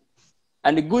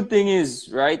and the good thing is,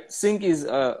 right, sync is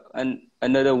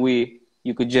another way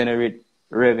you could generate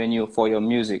revenue for your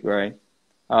music, right?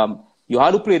 You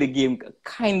have to play the game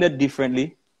kind of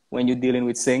differently when you're dealing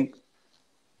with sync,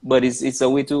 but it's a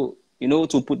way to,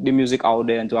 to put the music out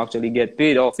there and to actually get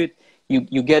paid off it.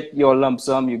 You get your lump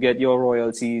sum, you get your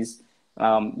royalties,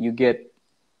 you get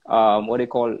what they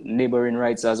call neighboring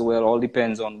rights as well. All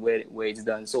depends on where it's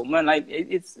done. So man, like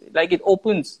it's like it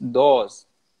opens doors.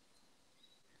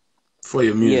 For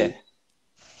your Yeah, music.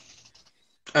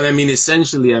 And I mean,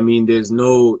 essentially, I mean, there's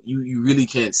no, you really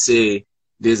can't say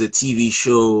there's a TV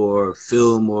show or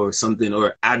film or something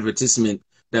or advertisement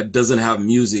that doesn't have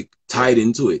music tied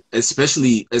into it.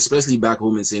 Especially back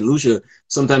home in St. Lucia,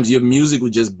 sometimes your music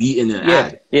would just be in an yeah,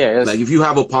 ad. yeah. Like if you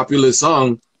have a popular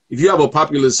song,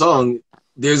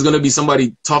 there's gonna be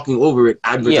somebody talking over it,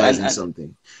 Yeah, advertising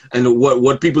something. And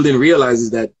what people didn't realize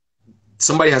is that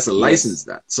somebody has to license yes,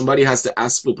 that. Somebody has to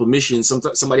ask for permission.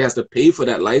 Somebody has to pay for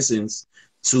that license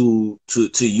to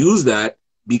use that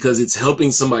because it's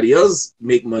helping somebody else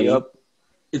make money. yep,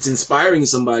 It's inspiring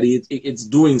somebody. It's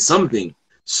doing something.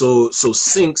 So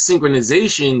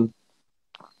synchronization.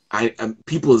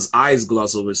 People's eyes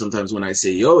gloss over sometimes when I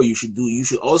say, "Yo, you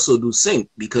should also do sync,"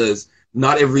 because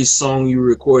not every song you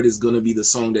record is gonna be the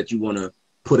song that you want to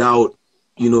put out,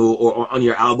 or on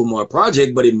your album or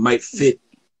project, but it might fit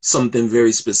something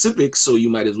very specific, so you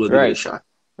might as well give it a right, shot.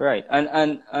 right.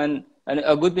 And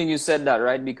a good thing you said that,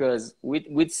 right? Because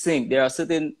with sync, there are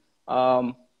certain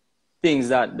things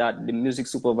that the music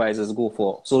supervisors go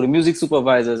for. So the music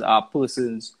supervisors are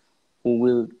persons who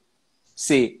will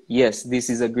say, yes, this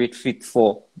is a great fit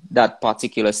for that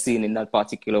particular scene in that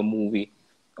particular movie,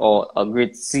 or a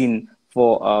great scene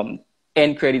for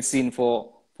end credit scene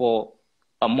for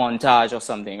a montage or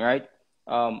something, right?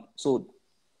 So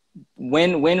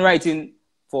when writing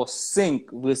for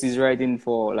sync versus writing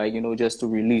for, like, just to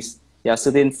release, there are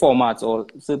certain formats or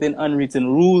certain unwritten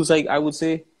rules, like I would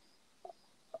say.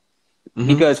 Hmm.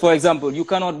 Because, for example, you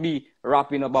cannot be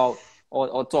rapping about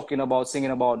or talking about,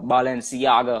 singing about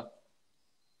Balenciaga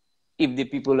if the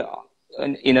people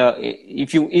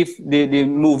if the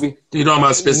movie, You know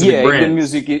about specific yeah, if the brands.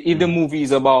 music, if the Mm. movie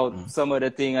is about some other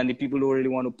thing and the people don't really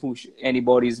want to push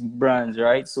anybody's brands,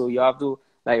 right? So you have to,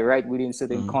 like, write within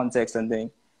certain Mm. context and thing.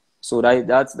 So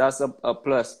that's a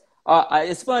plus.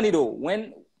 It's funny though,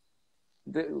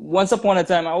 once upon a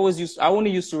time I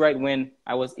only used to write when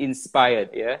I was inspired.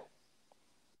 Yeah,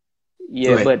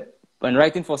 yeah, Right. but when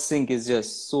writing for sync is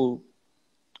just so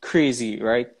crazy,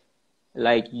 right?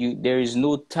 Like, there is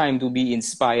no time to be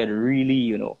inspired,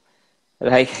 really,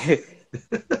 like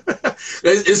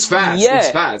It's fast. It's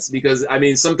yeah, fast because I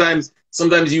mean sometimes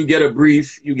you get a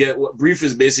brief. You get what brief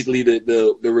is basically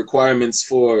the requirements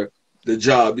for the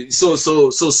job. So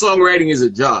songwriting is a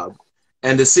job,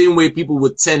 and the same way people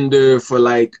would tender for,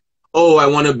 like, oh, I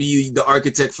want to be the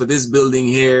architect for this building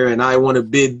here, and I want to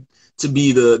bid to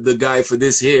be the guy for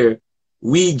this here.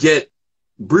 We get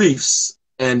briefs,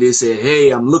 and they say, hey,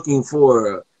 I'm looking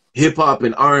for a hip hop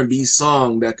and R&B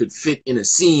song that could fit in a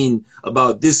scene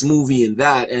about this movie and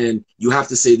that, and you have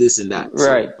to say this and that. So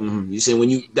right, you say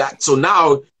when you that so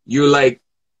now you're like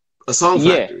a song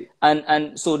yeah. factory.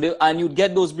 And so you'd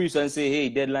get those briefs and say, hey,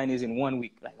 deadline is in 1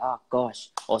 week, like, oh gosh,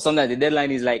 or sometimes the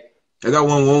deadline is like, I got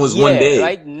one was one yeah, day.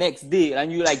 right, next day,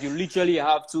 and you literally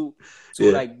have to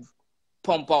Yeah. like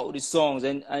pump out the songs,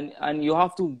 and you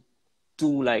have to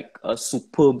do like a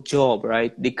superb job,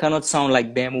 right? They cannot sound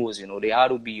like demos, they have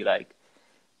to be like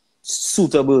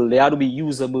suitable, they have to be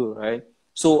usable, right? Right.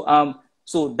 So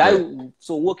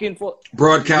working for,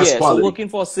 Broadcast yeah, so quality. working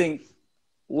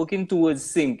towards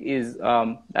sync is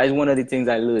that is one of the things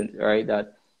I learned, right?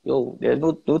 That, there's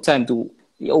no time to,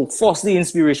 force the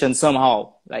inspiration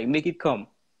somehow, like, make it come.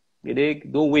 You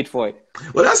dig? Don't wait for it.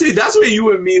 Well, that's where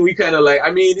you and me, we kind of like. I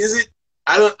mean, is it?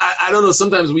 I don't know.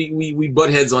 Sometimes we butt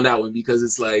heads on that one because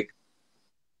it's like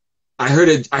I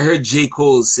heard J.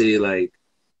 Cole say, like,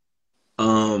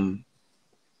 um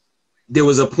there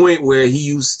was a point where he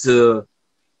used to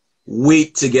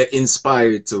wait to get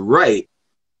inspired to write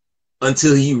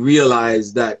until he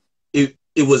realized that it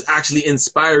was actually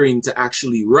inspiring to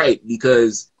actually write,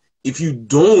 because if you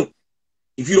don't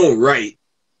write,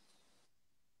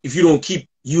 if you don't keep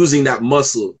using that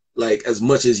muscle like as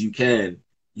much as you can,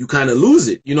 you kind of lose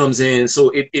it. You know what I'm saying?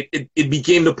 So it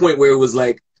became the point where it was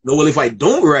like, no, well, if I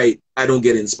don't write, I don't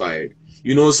get inspired.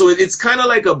 You know, so it's kind of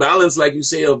like a balance, like you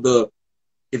say, of the,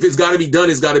 if it's got to be done,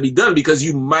 it's got to be done, because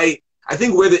you might, I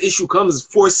think where the issue comes,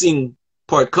 forcing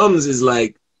part comes, is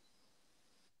like,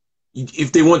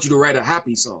 if they want you to write a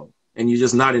happy song and you're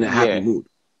just not in a happy mood.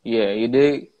 Yeah, you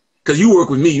dig? Because you work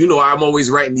with me, you know, I'm always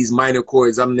writing these minor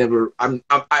chords.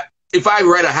 If I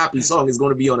write a happy song, it's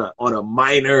going to be on a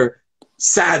minor,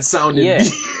 sad sounding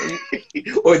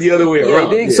beat, or the other way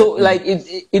around. Yeah. So like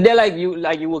they're like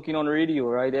you working on radio,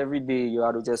 right? Every day you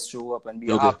have to just show up and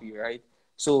be happy, right?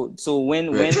 So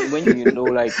when you know,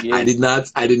 like, yeah, I did not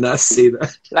say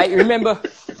that. Like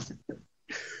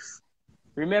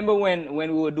remember when we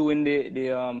were doing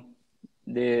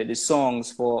the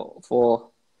songs for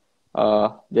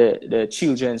the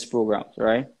children's programs,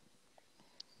 right?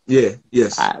 Yeah,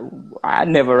 yes. I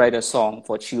never write a song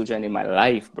for children in my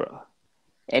life, bro.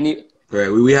 Right,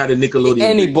 we had a Nickelodeon.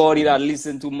 Anybody that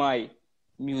listen to my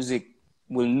music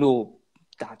will know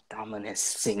that man is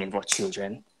singing for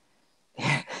children.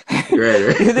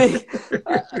 Right.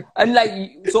 And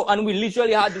like, so, and we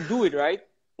literally had to do it, right?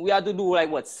 We had to do like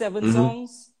what, 7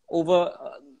 songs over.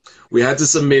 We had to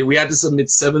submit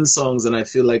 7 songs, and I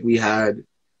feel like we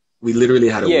literally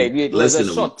had a week, it less was than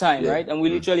a short time, right? And we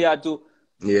literally had to.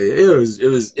 Yeah, it was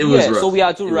rough. So we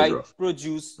had to write,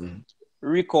 produce,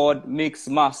 record, mix,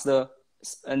 master,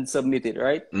 and submit it,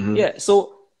 right? Yeah.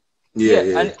 So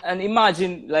and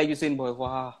imagine, like you're saying, boy,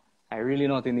 wow, I really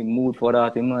not in the mood for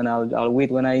that, man. I'll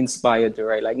wait when I inspired to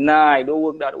write. Like, nah, it don't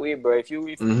work that way, bro. If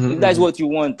that's what you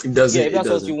want, if that's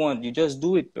what you want, you just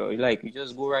do it, bro. Like, you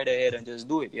just go right ahead and just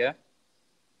do it, yeah.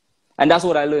 And that's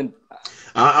what I learned.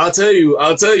 I'll tell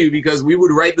you, because we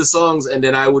would write the songs, and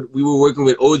then we were working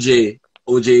with OJ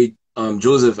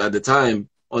Joseph at the time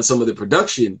on some of the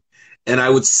production, and I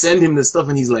would send him the stuff,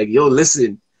 and he's like, yo,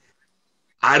 listen,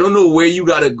 I don't know where you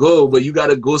gotta go, but you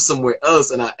gotta go somewhere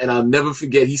else. And I'll never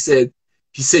forget, he said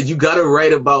you gotta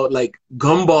write about like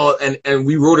gumball, and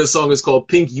we wrote a song, it's called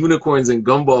Pink Unicorns and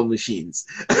Gumball Machines.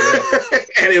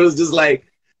 And it was just like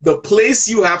the place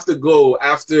you have to go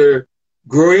after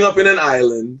growing up in an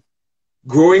island,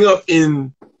 growing up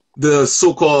in the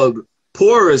so-called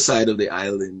poorer side of the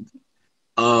island.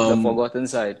 The forgotten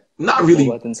side. Not really.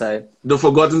 Forgotten side. The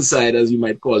forgotten side, as you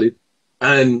might call it.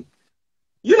 And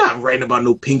you're not writing about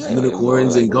no pink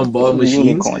unicorns and gumball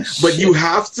machines, but you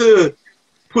have to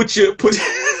put you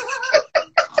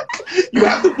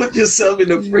have to put yourself in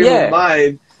the frame of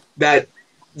mind that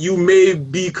you may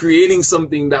be creating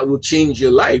something that will change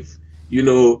your life, you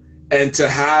know. And to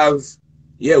have,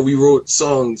 we wrote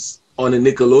songs on a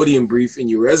Nickelodeon brief in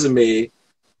your resume.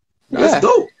 That's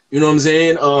dope. You know what I'm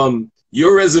saying?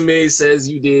 Your resume says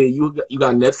you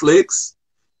got Netflix.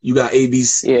 You got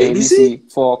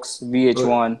ABC, Fox,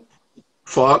 VH1.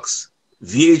 Fox,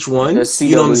 VH1.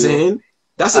 You know what I'm saying?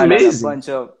 That's amazing. A bunch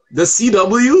of the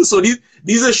CW. So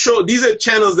these are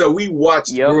channels that we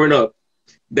watched growing up,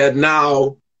 that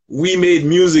now we made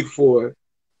music for,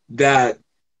 that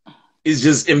is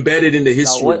just embedded in the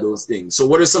history of those things. So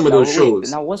what are some of those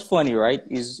shows? Now what's funny, right,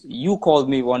 is you called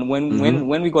me when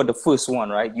we got the first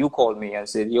one, right? You called me and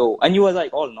said, yo, and you were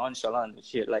like all nonchalant and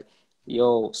shit, like,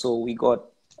 yo, so we got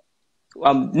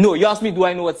no, you asked me, do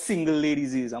I know what Single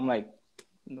Ladies is? I'm like,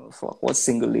 no, fuck, what's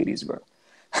Single Ladies, bro?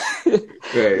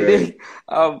 Right.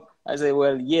 I said,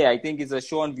 well, yeah, I think it's a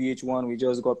show on VH1. We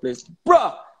just got placed.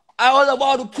 Bro, I was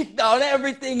about to kick down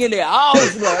everything in the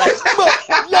house, bro. Like, bro,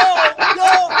 yo.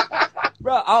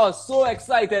 Bro, I was so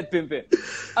excited, pimping.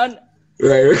 And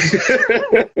right.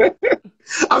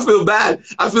 I feel bad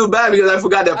because I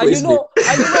forgot that placement.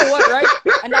 And you know what, right?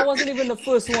 And that wasn't even the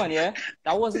first one, yeah?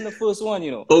 That wasn't the first one,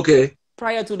 you know. Okay.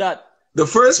 Prior to that. The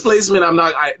first placement,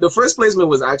 the first placement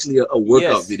was actually a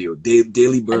workout video,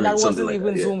 daily burn, and that something wasn't like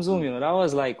even that. Zoom, you know. That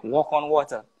was like Walk on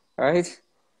Water, right?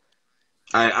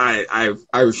 I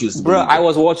refuse to. Bro, I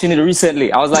was watching it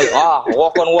recently. I was like,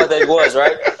 Walk on Water it was,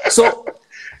 right?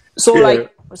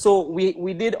 So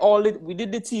we did we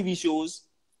did the TV shows,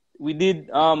 we did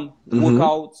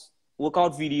workout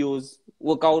videos,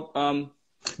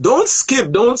 Don't skip.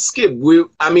 Unless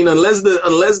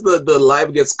the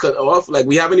live gets cut off, like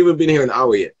we haven't even been here an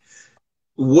hour yet.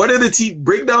 What are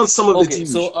break down some of the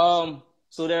TV shows?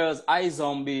 So there was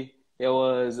iZombie, there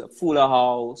was Fuller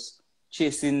House,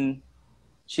 Chasing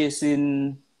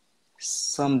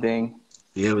something.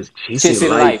 Yeah, it was Chasing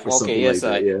Life. Or okay, yes,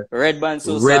 like that, Red Band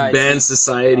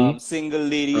Society. Single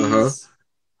Ladies.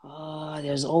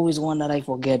 There's always one that I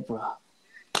forget, bro.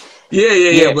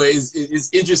 Yeah, but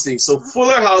it's interesting. So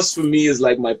Fuller House for me is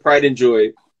like my pride and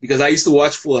joy. because I used to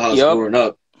watch Full House Yep. growing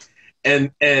up,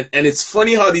 and it's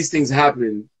funny how these things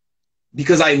happen,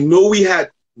 because I know we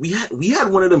had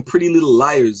one of them Pretty Little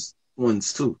Liars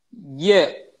ones too.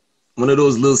 Yeah. One of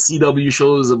those little CW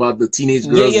shows about the teenage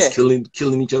Yeah, girls yeah.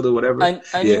 killing each other, whatever. And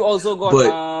Yeah. you also got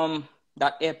But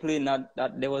that airplane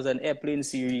that there was an airplane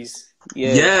series.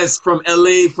 Yeah. yes, from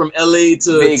LA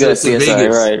to Vegas, to yes,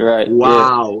 Vegas. right.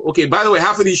 Wow. Okay, by the way,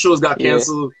 half of these shows got Yeah.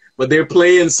 canceled, but they're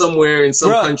playing somewhere in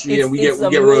some Bruh, country, and we it's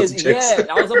get royalty amazing. checks.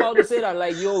 Yeah, I was about to say that.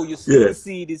 Like, yo, you still Yeah.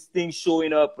 see this thing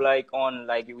showing up like on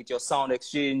like with your sound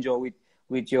exchange or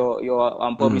with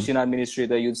your publishing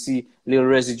administrator. You'd see little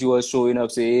residuals showing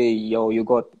up. Say, hey, yo, you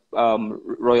got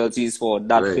royalties for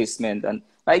that Right. placement, and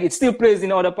like it still plays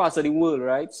in other parts of the world,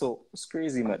 right? So it's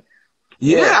crazy, man.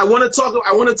 Yeah, I want to talk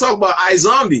about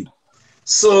iZombie.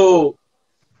 So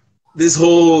this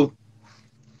whole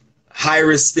high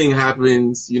risk thing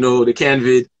happens, you know, the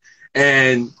Canvid,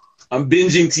 and I'm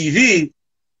binging TV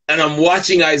and I'm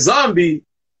watching iZombie,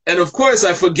 and of course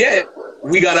I forget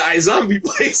we got an iZombie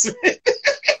placement.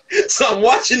 So I'm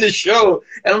watching the show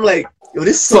and I'm like, yo,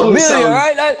 this song Familiar, sounds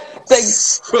right? Like,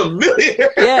 familiar.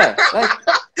 yeah, like,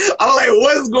 I'm like,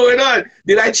 what's going on?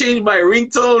 Did I change my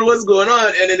ringtone? What's going on?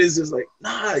 And then it's just like,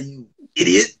 nah, you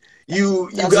idiot. You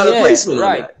got a placement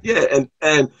on that. Yeah,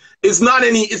 and it's not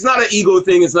an ego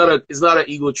thing. It's not an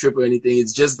ego trip or anything.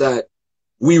 It's just that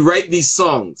we write these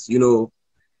songs, you know.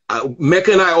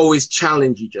 Mecca and I always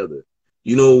challenge each other.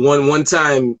 You know, one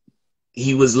time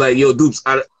he was like, yo, Dupes,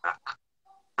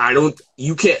 I don't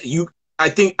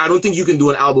think you can do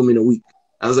an album in a week.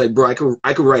 I was like, bro,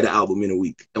 I could write an album in a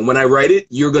week. And when I write it,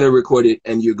 you're gonna record it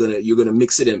and you're gonna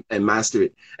mix it and master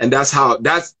it. And that's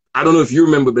I don't know if you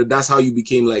remember, but that's how you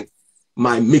became like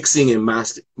my mixing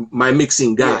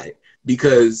guy. Yeah.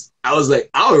 Because I was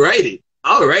like, I'll write it.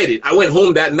 I went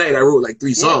home that night, I wrote like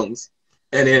 3 songs.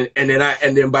 And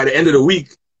then by the end of the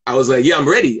week, I was like, yeah, I'm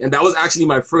ready. And that was actually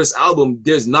my first album.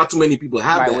 There's not too many people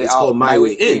have that. It's called My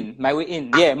Way In. My Way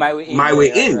In. Yeah, My Way In. My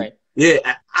Way In. Right.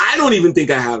 Yeah, I don't even think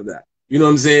I have that. You know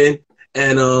what I'm saying?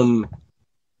 And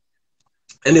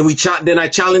then I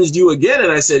challenged you again,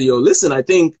 and I said, yo, listen, I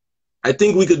think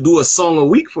we could do a song a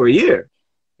week for a year.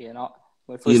 You know,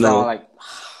 but first time, like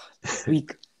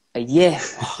week, yeah,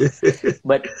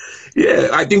 but yeah,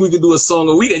 I think we could do a song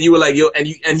a week. And you were like, yo, and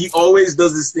he always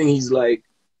does this thing. He's like,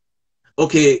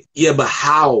 okay, yeah, but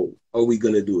how are we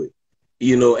gonna do it?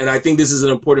 You know, and I think this is an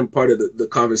important part of the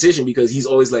conversation, because he's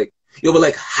always like, yo, but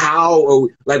like, how are we,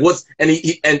 like, what's,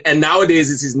 and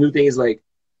nowadays it's his new thing is like,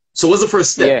 so what's the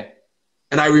first step? Yeah.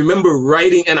 And I remember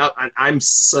writing, and I'm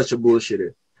such a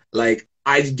bullshitter. Like,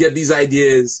 I get these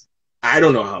ideas, I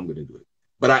don't know how I'm gonna do it,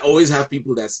 but I always have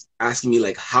people that's asking me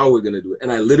like how we're gonna do it,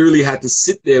 and I literally had to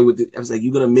sit there with it. I was like,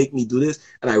 "You're gonna make me do this?"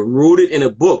 And I wrote it in a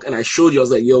book, and I showed you. I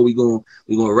was like, "Yo, we're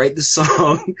gonna write the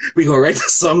song. We're gonna write the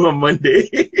song on Monday.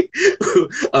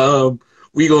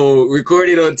 We're gonna record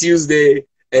it on Tuesday.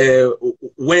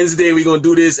 Wednesday we're gonna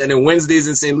do this, and then Wednesdays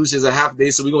in St. Lucia is a half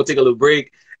day, so we're gonna take a little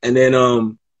break, and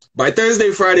then by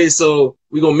Thursday, Friday, so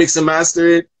we're gonna mix and master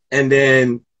it, and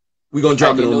then we're gonna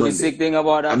drop it on Monday." The sick thing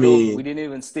about that, though, we didn't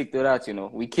even stick to that. You know,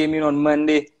 we came in on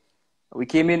Monday. We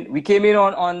came in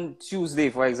on Tuesday,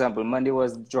 for example. Monday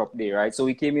was drop day, right? So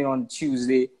we came in on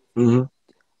Tuesday.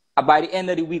 By the end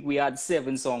of the week, we had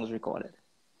 7 songs recorded.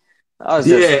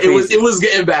 It was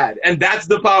getting bad, and that's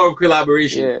the power of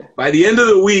collaboration. Yeah. By the end of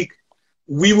the week,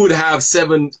 we would have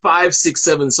 5, 6,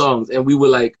 7 songs, and we were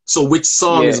like, so which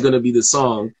song is gonna be the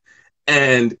song?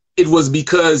 And it was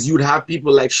because you'd have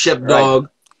people like Shep Dog,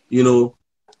 you know,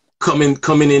 coming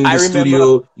in the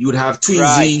studio. You would have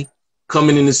Tweezy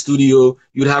coming in the studio.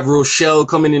 You'd have Rochelle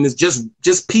coming in. It's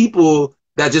just people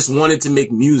that just wanted to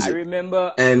make music. I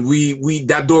remember, and we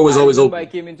that door was always open. I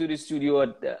came into the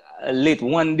studio late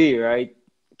one day, right?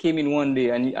 Came in one day,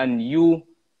 and you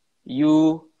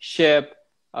Shep,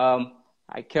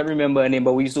 I can't remember her name,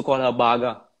 but we used to call her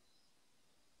Baga,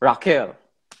 Raquel.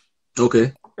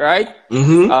 Okay. Right?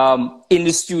 In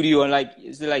the studio, and like,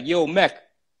 it's like, yo, Mec,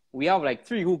 we have like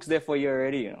 3 hooks there for you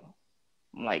already, you know.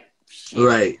 I'm like, shit.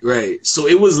 Right. So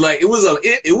it was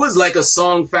like a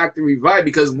song factory vibe,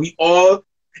 because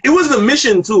it was the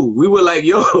mission too. We were like,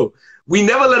 yo, we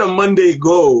never let a Monday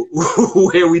go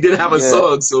where we didn't have a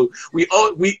song. So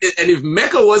and if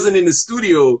Mecca wasn't in the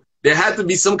studio, there had to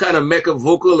be some kind of Mecca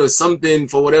vocal or something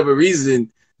for whatever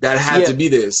reason that had to be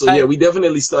there. So we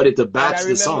definitely started to batch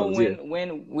the songs.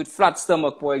 When with Flat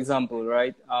Stomach, for example,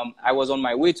 right? I was on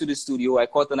my way to the studio. I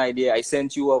caught an idea. I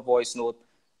sent you a voice note.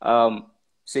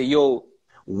 Say, yo.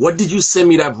 What did you send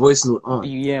me that voice note on?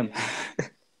 BM.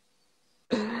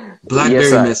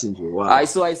 BlackBerry Messenger. Wow.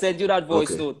 So I sent you that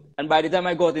voice note, And by the time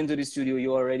I got into the studio,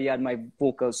 you already had my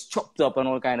vocals chopped up and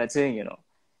all kind of thing, you know.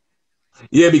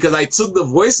 Yeah, because I took the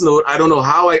voice note. I don't know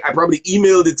how I probably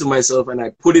emailed it to myself and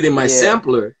I put it in my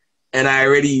sampler. And I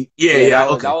already, that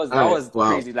was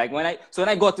wow. crazy. Like when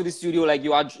I got to the studio, like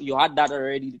you had that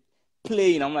already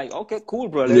playing. I'm like, okay, cool,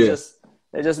 bro. Let's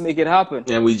just make it happen.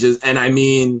 And I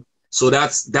mean, so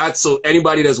that's so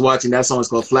anybody that's watching, that song is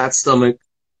called Flat Stomach,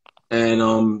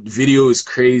 and video is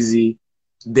crazy.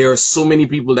 There are so many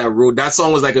people that wrote that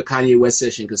song. Was like a Kanye West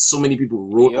session because so many people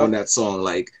wrote on that song.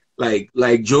 Like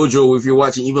JoJo, if you're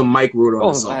watching, even Mike wrote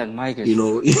on the song. Man, Mike is, you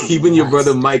know, even your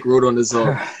brother Mike wrote on the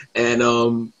song, and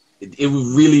it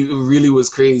really was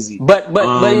crazy. But we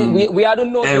I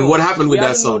don't know. And what happened with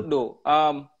that song? Though,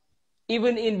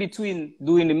 even in between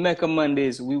doing the Mecca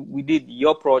Mondays, we did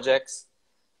your projects,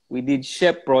 we did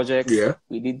Shep projects,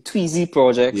 we did Tweezy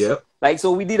projects. Like,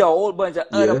 so we did a whole bunch of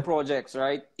other projects,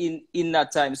 right? In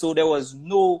that time. So there was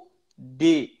no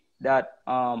day that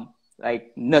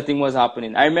like nothing was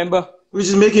happening. I remember we were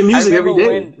just making music every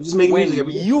day.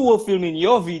 You were filming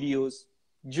your videos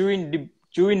during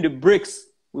the breaks,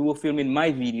 we were filming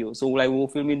my video. So like we were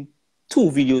filming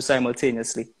 2 videos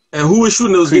simultaneously. And who was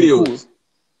shooting those videos?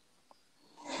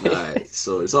 Cool. Right.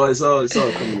 So it's all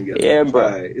coming together. Yeah, bro.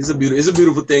 Right. It's a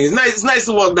beautiful thing. It's nice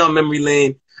to walk down memory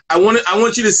lane. I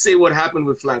want you to say what happened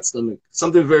with Flat Stomach.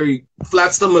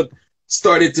 Flat Stomach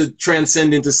started to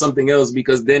transcend into something else,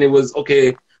 because then it was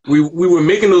okay. We were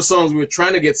making those songs. We were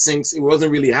trying to get syncs. It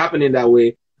wasn't really happening that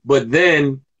way. But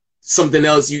then something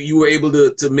else. You were able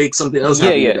to make something else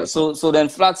happen. Yeah. So then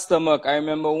Flat Stomach. I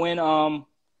remember when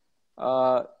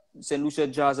St. Lucia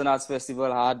Jazz and Arts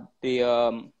Festival had the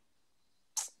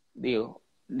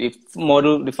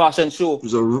fashion show. It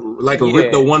was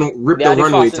rip the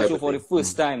runway type show for the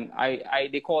first time.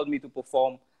 They called me to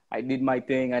perform. I did my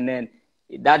thing, and then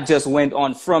that just went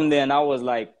on from there. And I was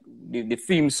like the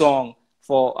theme song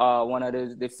for one of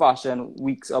the fashion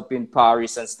weeks up in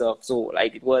Paris and stuff. So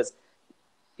like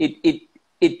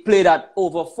it played at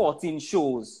over 14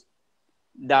 shows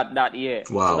that year.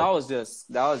 Wow. So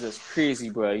that was just crazy,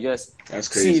 bro. That's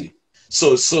crazy.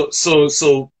 So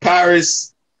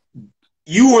Paris,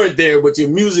 you weren't there, but your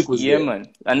music was there. Yeah, man.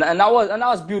 And that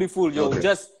was beautiful, yo.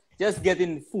 Okay. Just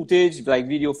getting footage, like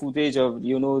video footage of,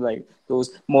 you know, like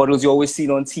those models you always see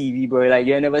on TV, bro. Like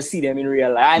you never see them in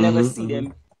real life. I never see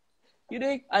them. You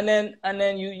think? And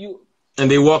then you and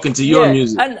they walk into your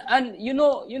music. And you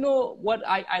know what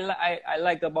I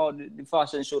liked about the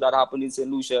fashion show that happened in St.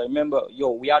 Lucia. Remember,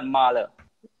 we had Marla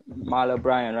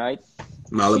Bryan, right?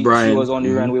 Marla Bryan. She was on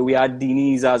the runway. We had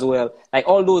Denise as well. Like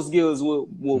all those girls were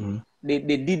they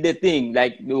did their thing.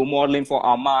 Like they were modeling for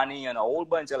Armani and a whole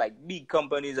bunch of like big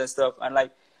companies and stuff. And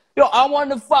like, I'm on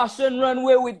the fashion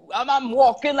runway with I'm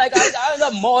walking like I'm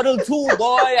a model too,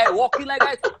 boy. I walking like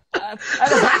and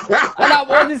I'm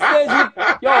on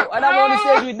the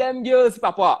stage with them girls,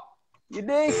 Papa. You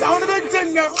dig? Sound of the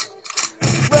thing now.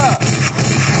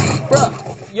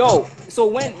 Bruh. So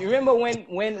remember when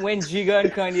Jigga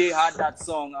and Kanye had that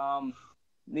song,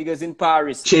 Niggas in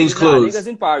Paris. Change clothes. Niggas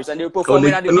in Paris, and they were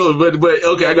performing at the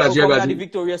okay, I got you. At the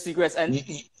Victoria's Secrets, and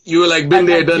you were like been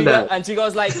there, done that. And Jigga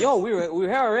was like, we're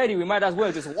here already. We might as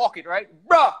well just walk it, right,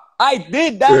 bruh? I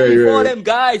did that before them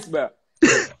guys, bruh.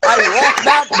 I walked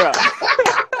that, bruh.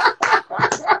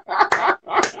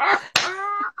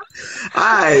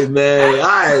 Alright, man.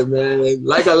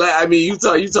 I mean, you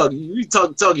talk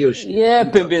your shit. Yeah,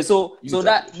 pimpin'. So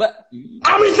that, but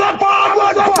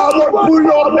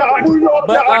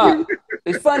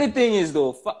the funny thing is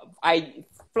though,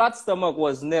 Flat Stomach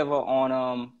was never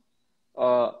on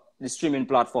the streaming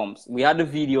platforms. We had the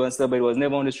video and stuff, but it was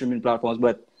never on the streaming platforms.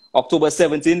 But October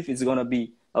 17th, it's gonna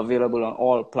be available on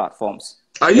all platforms.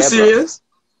 Are you serious?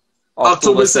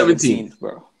 October 17th,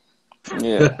 bro.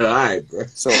 Yeah. All right, bro.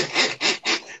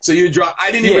 So you drop.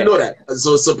 I didn't even know that.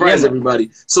 So surprise everybody.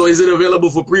 So is it available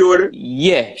for pre-order?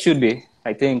 Yeah, should be.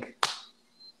 I think.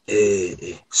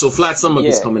 So Flat Stomach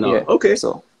is coming out. Okay.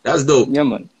 So that's dope. Yeah,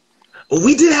 man.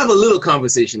 We did have a little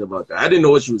conversation about that. I didn't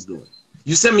know what you was doing.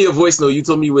 You sent me a voice note. You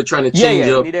told me you were trying to change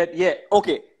up.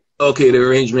 Okay, the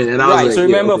arrangement. And I was like, so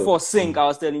remember for sync, I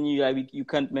was telling you like, you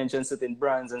can't mention certain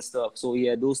brands and stuff. So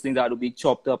yeah, those things had to be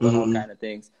chopped up and all kind of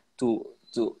things to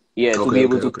be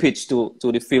able to pitch to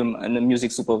the film and the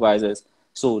music supervisors.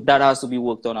 So that has to be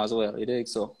worked on as well.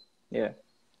 So yeah.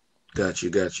 Got you.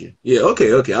 Yeah,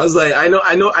 okay. I was like, I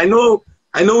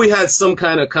know we had some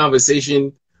kind of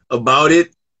conversation about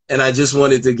it, and I just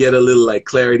wanted to get a little like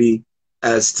clarity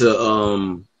as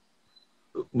to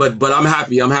but I'm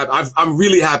happy. I'm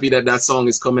really happy that song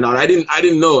is coming out. I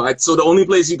didn't know. So the only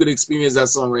place you could experience that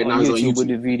song right now is on YouTube with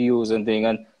the videos and thing.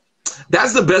 And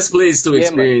That's the best place to Yeah, man.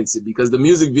 experience it because the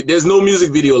music, there's no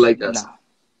music video like us. Nah,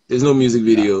 There's no music nah.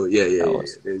 video. Yeah, yeah, That yeah.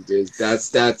 was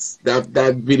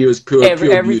that video is pure every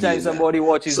beauty time in that. somebody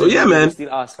watches So the yeah, video, they man.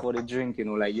 still ask for the drink. You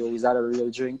know, like, yo, is that a real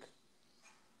drink? Drink.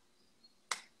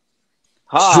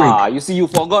 Ha! You see, you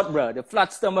forgot, bro. The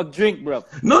flat stomach drink, bro.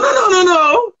 No, no, no, no,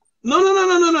 no. No, no, no,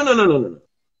 no, no, no, no, no, no, no.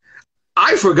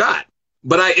 I forgot,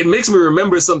 but it makes me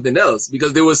remember something else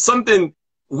because there was something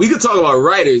we could talk about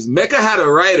writers. Mecca had a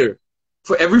writer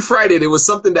for every Friday. There was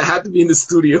something that had to be in the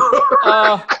studio.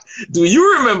 Uh, Do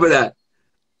you remember that?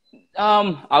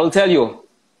 I will tell you.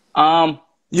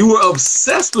 You were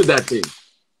obsessed with that thing.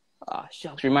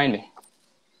 Shucks, remind me.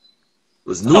 It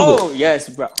was Nouveau. Oh yes,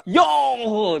 bro.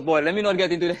 Yo, boy, let me not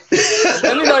get into the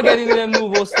let me not get into them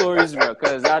Nouveau stories, bro,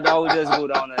 because that will just go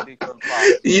down a different path.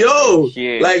 Yo,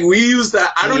 Yeah. like we used to.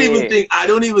 I don't even think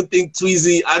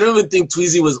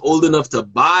Tweezy was old enough to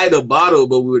buy the bottle,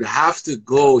 but we would have to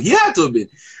go. He had to have been.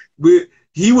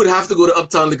 He would have to go to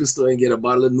Uptown Liquor Store and get a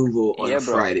bottle of Nouveau on a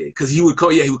Friday because he would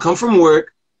come. Yeah, he would come from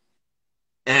work,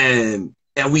 and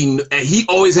he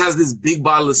always has this big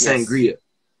bottle of sangria.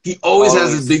 He always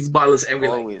has this big bottle of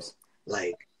sangria.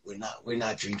 Like we're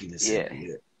not drinking this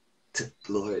sangria.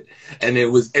 Lord. And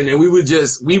then we would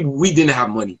just we didn't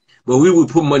have money, but we would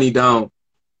put money down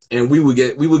and we would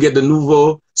get the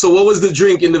Nouveau. So what was the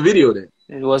drink in the video then?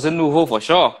 It was a Nouveau for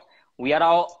sure. We had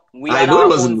our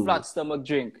own flat stomach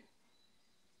drink.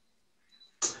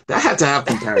 That had to have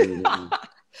Campari in it.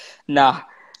 Nah.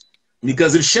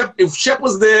 Because if Shep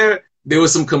was there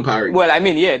was some Campari. Well, I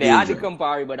mean, yeah, they had the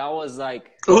Campari, but I was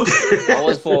like, I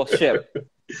was for Shep.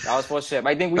 That was for Shep.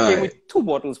 I think we came with 2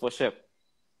 bottles for Shep.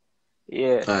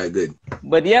 Yeah. All right, good.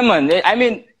 But yeah, man. I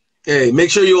mean, hey,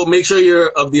 make sure you're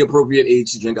of the appropriate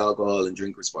age to drink alcohol and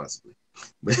drink responsibly.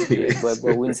 But anyway.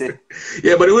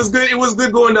 Yeah, but it was good. It was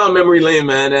good going down memory lane,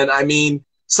 man. And I mean,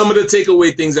 some of the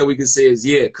takeaway things that we could say is,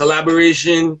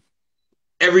 collaboration,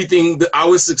 everything,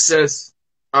 our success,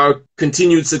 our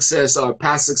continued success, our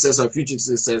past success, our future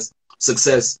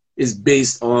success is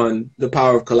based on the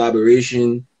power of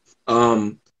collaboration.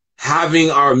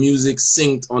 Having our music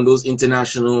synced on those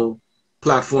international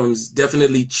platforms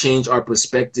definitely changed our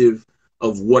perspective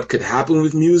of what could happen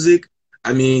with music.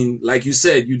 I mean, like you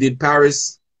said, you did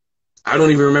Paris. I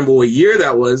don't even remember what year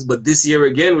that was, but this year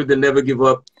again with the Never Give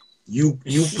Up, you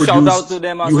produced. Shout out to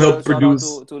them as well. Helped produce.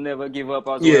 Shout out to Never Give Up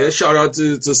as well. Yeah, shout out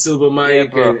to Silver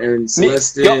Mike and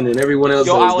Celestin and everyone else.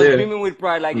 I was dreaming with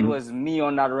pride like it was me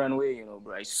on that runway, you know,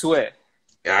 bro. I swear.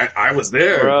 I was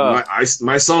there.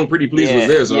 My song "Pretty Please" was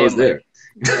there, so I was there.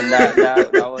 And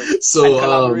that was so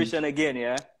collaboration again,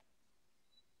 yeah.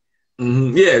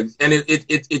 Yeah, and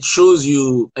it shows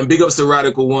you. And big ups to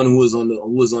Radical One who was on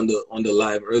the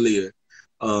live earlier.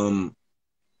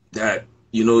 That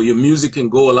your music can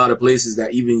go a lot of places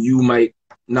that even you might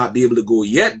not be able to go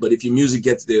yet. But if your music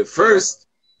gets there first,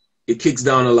 it kicks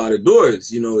down a lot of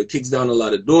doors. It kicks down a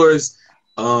lot of doors.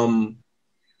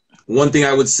 One thing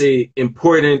I would say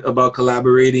important about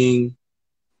collaborating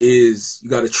is you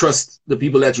got to trust the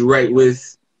people that you write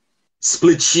with.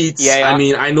 Split sheets. Yeah. I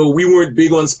mean, I know we weren't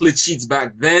big on split sheets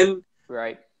back then.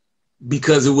 Right.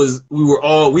 Because we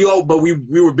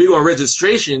were big on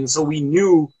registration, so we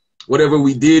knew whatever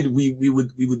we did, we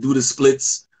would do the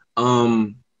splits.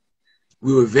 We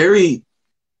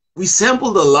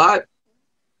sampled a lot,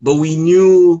 but we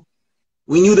knew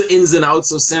the ins and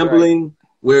outs of sampling,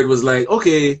 where it was like,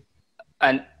 okay,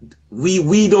 and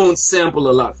we don't sample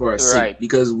a lot for our sync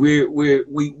because we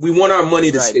want our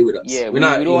money to stay with us. Yeah, we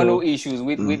don't want no issues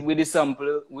with the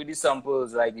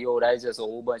samples. Like, that is just a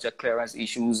whole bunch of clearance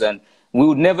issues, and we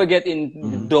would never get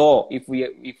in the door if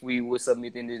we were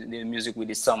submitting the music with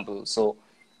the samples. So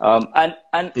and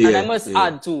I must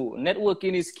add too,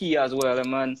 networking is key as well,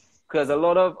 man, because a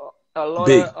lot of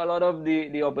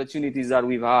the opportunities that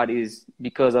we've had is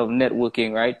because of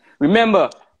networking, right? Remember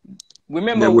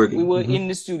networking. We were in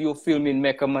the studio filming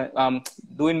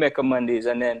doing Mecca Mondays,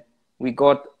 and then I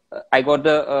got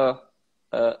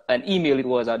an email, it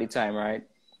was at the time, right?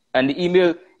 And the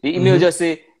email just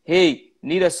say, hey,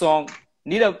 need a song,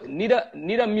 need a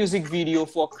music video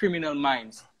for Criminal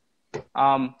Minds.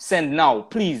 Send now,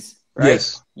 please. Right?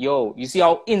 Yes. Yo, you see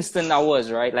how instant that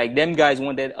was, right? Like, them guys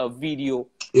wanted a video.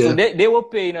 Yeah. So they were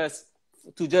paying us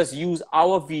to just use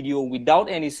our video without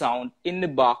any sound in the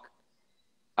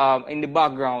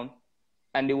background,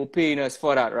 and they were paying us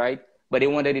for that, right? But they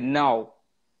wanted it now.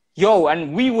 Yo,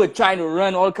 and we were trying to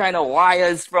run all kind of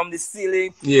wires from the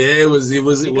ceiling. Yeah,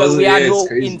 because we had no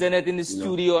internet in the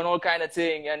studio and all kind of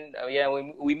thing, and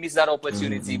we missed that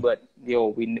opportunity. But yo,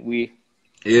 we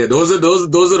Yeah, those are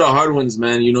the hard ones,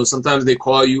 man. You know, sometimes they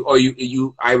call you or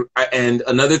and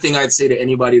another thing I'd say to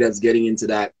anybody that's getting into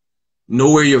that,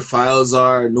 know where your files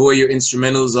are, know where your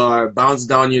instrumentals are, bounce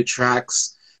down your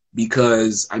tracks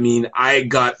because I mean,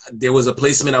 there was a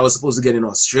placement I was supposed to get in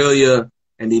Australia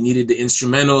and they needed the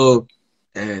instrumental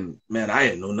and man, I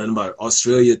didn't know nothing about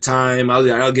Australia time.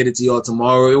 I'll get it to y'all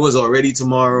tomorrow. It was already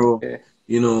tomorrow, Yeah.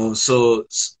 you know. So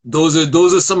those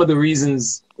are some of the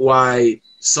reasons why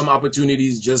some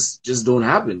opportunities just don't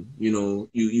happen. You know,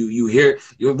 you hear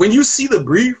when you see the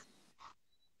brief,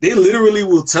 they literally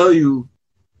will tell you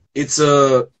it's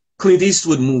a Clint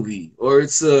Eastwood movie or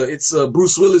it's a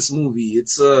Bruce Willis movie.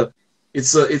 It's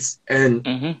and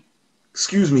Mm-hmm.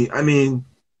 excuse me, I mean,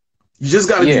 you just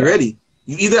got to be Yeah. ready.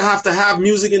 You either have to have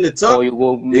music in the Or tuck you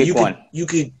go that make one. you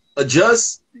could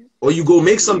adjust, or you go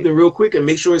make something real quick and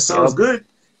make sure it sounds Yep. good,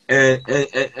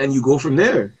 and you go from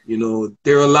there. You know,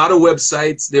 there are a lot of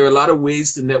websites, there are a lot of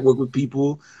ways to network with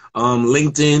people.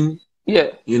 LinkedIn.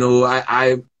 Yeah. You know,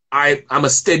 I'm a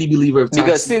steady believer of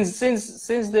Because Taxi.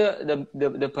 since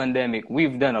the pandemic,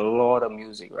 we've done a lot of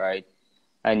music, right?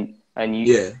 And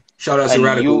Yeah, shout out to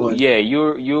Radical you, One. yeah,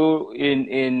 you're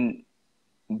in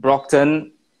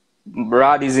Brockton.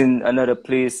 Brad is in another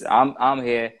place. I'm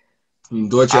here. I'm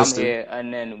Dorchester, here,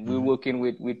 and then we're working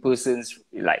with persons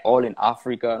like all in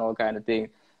Africa and all kind of things.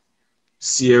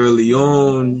 Sierra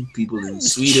Leone, people in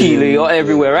Chile or Sweden. Yeah.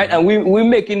 everywhere, right? And we're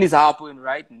making this happen,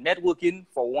 right? Networking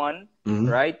for one, Hmm.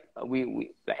 right?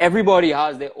 We everybody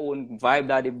has their own vibe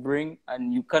that they bring,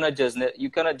 and you cannot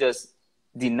just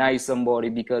deny somebody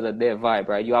because of their vibe,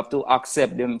 right? You have to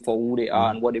accept them for who they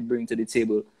are and what they bring to the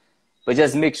table, but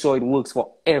just make sure it works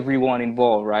for everyone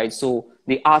involved, right? So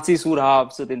the artist would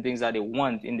have certain things that they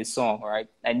want in the song, right?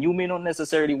 And you may not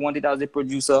necessarily want it as a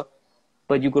producer,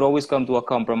 but you could always come to a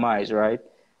compromise, right?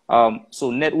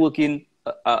 So networking,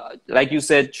 like you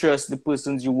said, trust the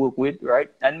persons you work with, right?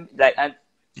 And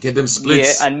Get them yeah,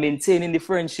 splits. and maintaining the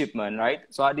friendship, man, right?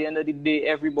 So at the end of the day, Yeah.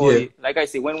 everybody, like I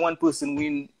say, when one person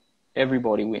wins,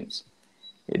 everybody wins.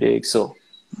 You dig? So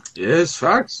Yeah, it's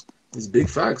facts. It's big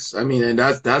facts. I mean, and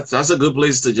that's a good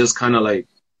place to just kind of like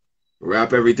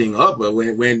wrap everything up. But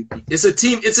when it's a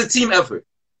team effort.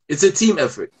 It's a team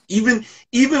effort.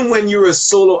 Even when you're a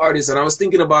solo artist, and I was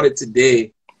thinking about it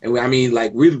today, and I mean,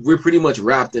 like we're pretty much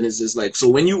wrapped, and it's just like so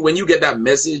when you get that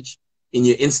message in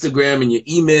your Instagram, in your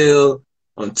email,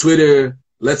 on Twitter,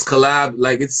 let's collab.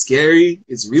 Like it's scary.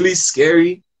 It's really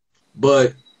scary,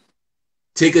 but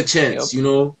take a chance. yep. You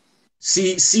know,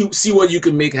 see what you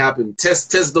can make happen.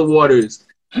 Test the waters.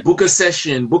 Book a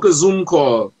session. Book a Zoom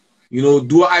call. You know,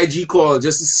 do an IG call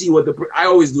just to see what I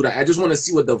always do that. I just want to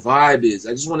see what the vibe is.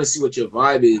 I just want to see what your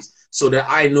vibe is so that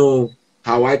I know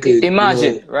how I could, you know,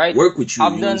 Imagine, right? work with you.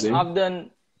 I've You know what I'm done saying? I've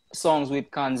done songs with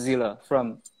Kanzilla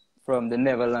from the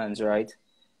Netherlands, right?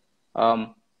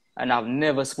 Um, and I've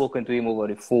never spoken to him over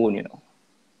the phone, you know.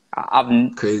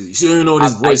 I've Crazy. You don't even know what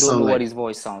his I voice don't know sound what like. his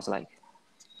voice sounds like,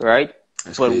 right?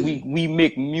 That's But crazy. we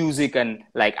make music and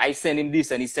like I send him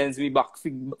this and he sends me back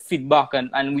feedback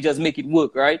and we just make it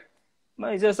work, right?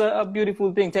 Man, it's just a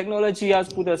beautiful thing. Technology has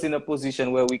put us in a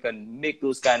position where we can make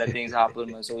those kind of things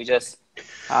happen, man. So we just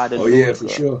had to Oh do yeah, it, for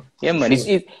bro. sure. Yeah, For man.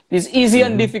 sure. It's easy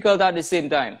and Hmm. difficult at the same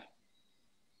time.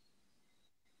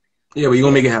 Yeah, but you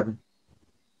gonna Yeah, make it man. happen.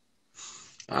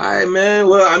 All right, man.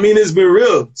 Well, I mean, it's been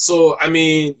real. So, I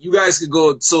mean, you guys could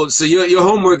go. So your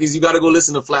homework is you got to go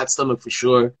listen to Flat Stomach for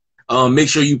sure. Make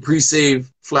sure you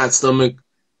pre-save Flat Stomach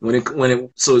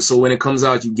so when it comes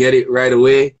out, you get it right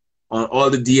away on all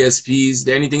the DSPs. Is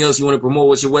there anything else you want to promote?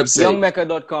 What's your website?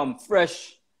 Youngmecca.com,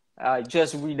 fresh,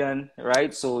 just redone,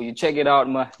 right? So you check it out,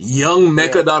 man. Yeah,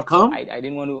 Youngmecca.com. I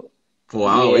didn't want to.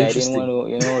 Wow, Yeah, I didn't want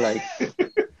interesting. to.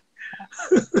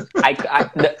 Like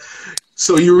I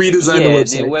So you redesigned the yeah,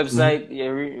 the website. Hmm. website,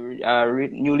 yeah,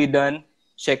 newly done.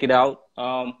 Check it out.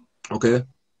 Okay.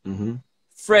 Hmm.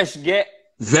 Fresh get,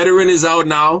 Veteran is out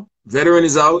now. Veteran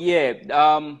is out. yeah.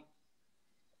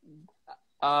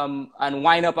 And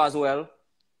Wine Up as well.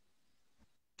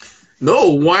 No,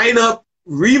 Wine Up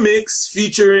remix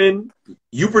featuring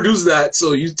you produced that,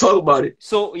 so you talk about it.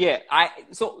 So yeah,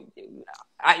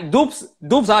 Dupes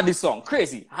had this song,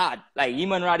 crazy hard. Like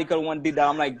him and Radical One did that.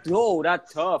 I'm like, yo,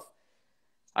 that's tough.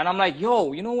 And I'm like,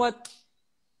 yo, you know what?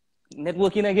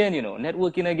 Networking again, you know,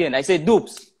 networking again. I said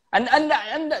Dupes.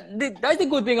 That's the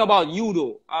good thing about you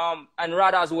though, and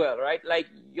Rad as well, right? Like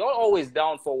you're always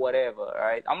down for whatever,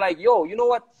 right? I'm like, yo, you know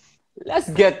what? Let's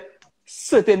get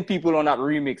certain people on that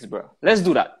remix, bro. Let's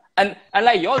do that. And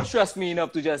like y'all trust me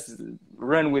enough to just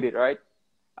run with it, right?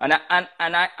 And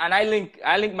I link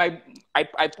my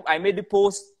I made the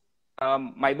post.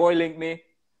 My boy linked me.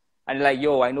 And they're like,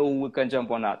 yo, I know who can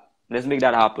jump on that. Let's make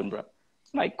that happen, bro. I'm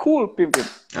like, cool, pimp.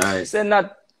 All right. Send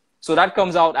that. So that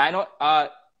comes out. I know.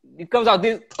 It comes out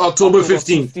this October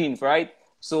 15th. right?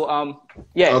 So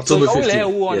yeah. October so you will 15th. hear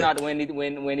who on that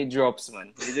when it drops,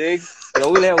 man. You dig? You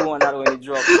will hear who on that when it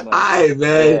drops, man. All right,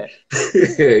 man.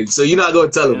 Yeah. So you're not gonna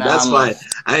tell them. That's fine.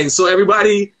 So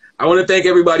everybody, I want to thank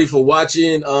everybody for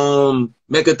watching.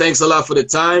 Mecca, thanks a lot for the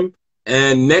time.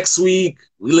 And next week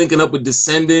we linking up with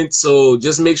Descendant. So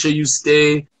just make sure you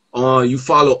stay on. You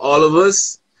follow all of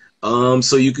us.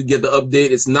 So you could get the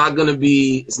update. It's not gonna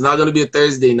be a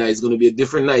Thursday night. It's gonna be a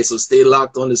different night. So stay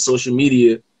locked on the social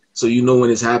media so you know when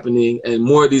it's happening. And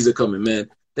more of these are coming, man.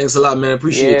 Thanks a lot, man.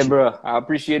 Appreciate you. Yeah, bro. I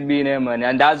appreciate being here, man.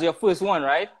 And that's your first one,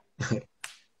 right?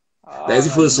 That's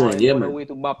your first one, yeah, man. What a way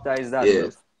to baptize that. Yeah.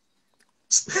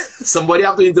 Somebody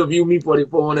have to interview me for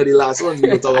one of the last ones we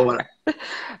will talk about.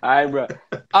 All right, bro.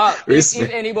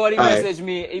 If anybody message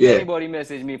me, anybody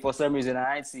message me, for some reason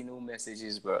I ain't see no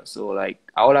messages, bro. So like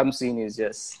all I'm seeing is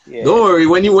just Don't worry.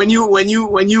 When you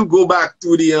go back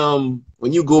to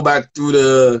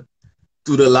the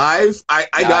live, I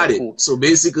got it. Cool. So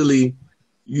basically,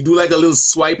 you do like a little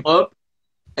swipe up,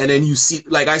 and then you see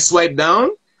like I swipe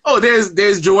down. Oh,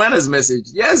 there's Joanna's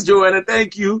message. Yes, Joanna,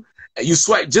 thank you. You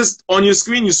swipe just on your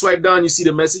screen. You swipe down, you see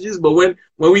the messages. But when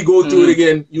we go through it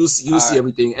again, you'll see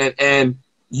everything, and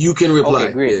you can reply.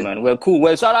 Okay, great, man. Well, cool.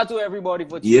 Well, shout out to everybody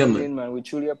for tuning in, man. We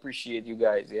truly appreciate you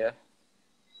guys.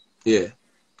 Yeah.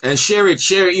 And share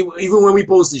it. Even when we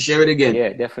post it, share it again.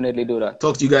 Yeah, definitely do that.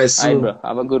 Talk to you guys soon. All right, bro.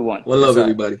 Have a good one. One love,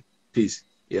 everybody. Peace.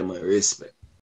 Yeah, man. Respect.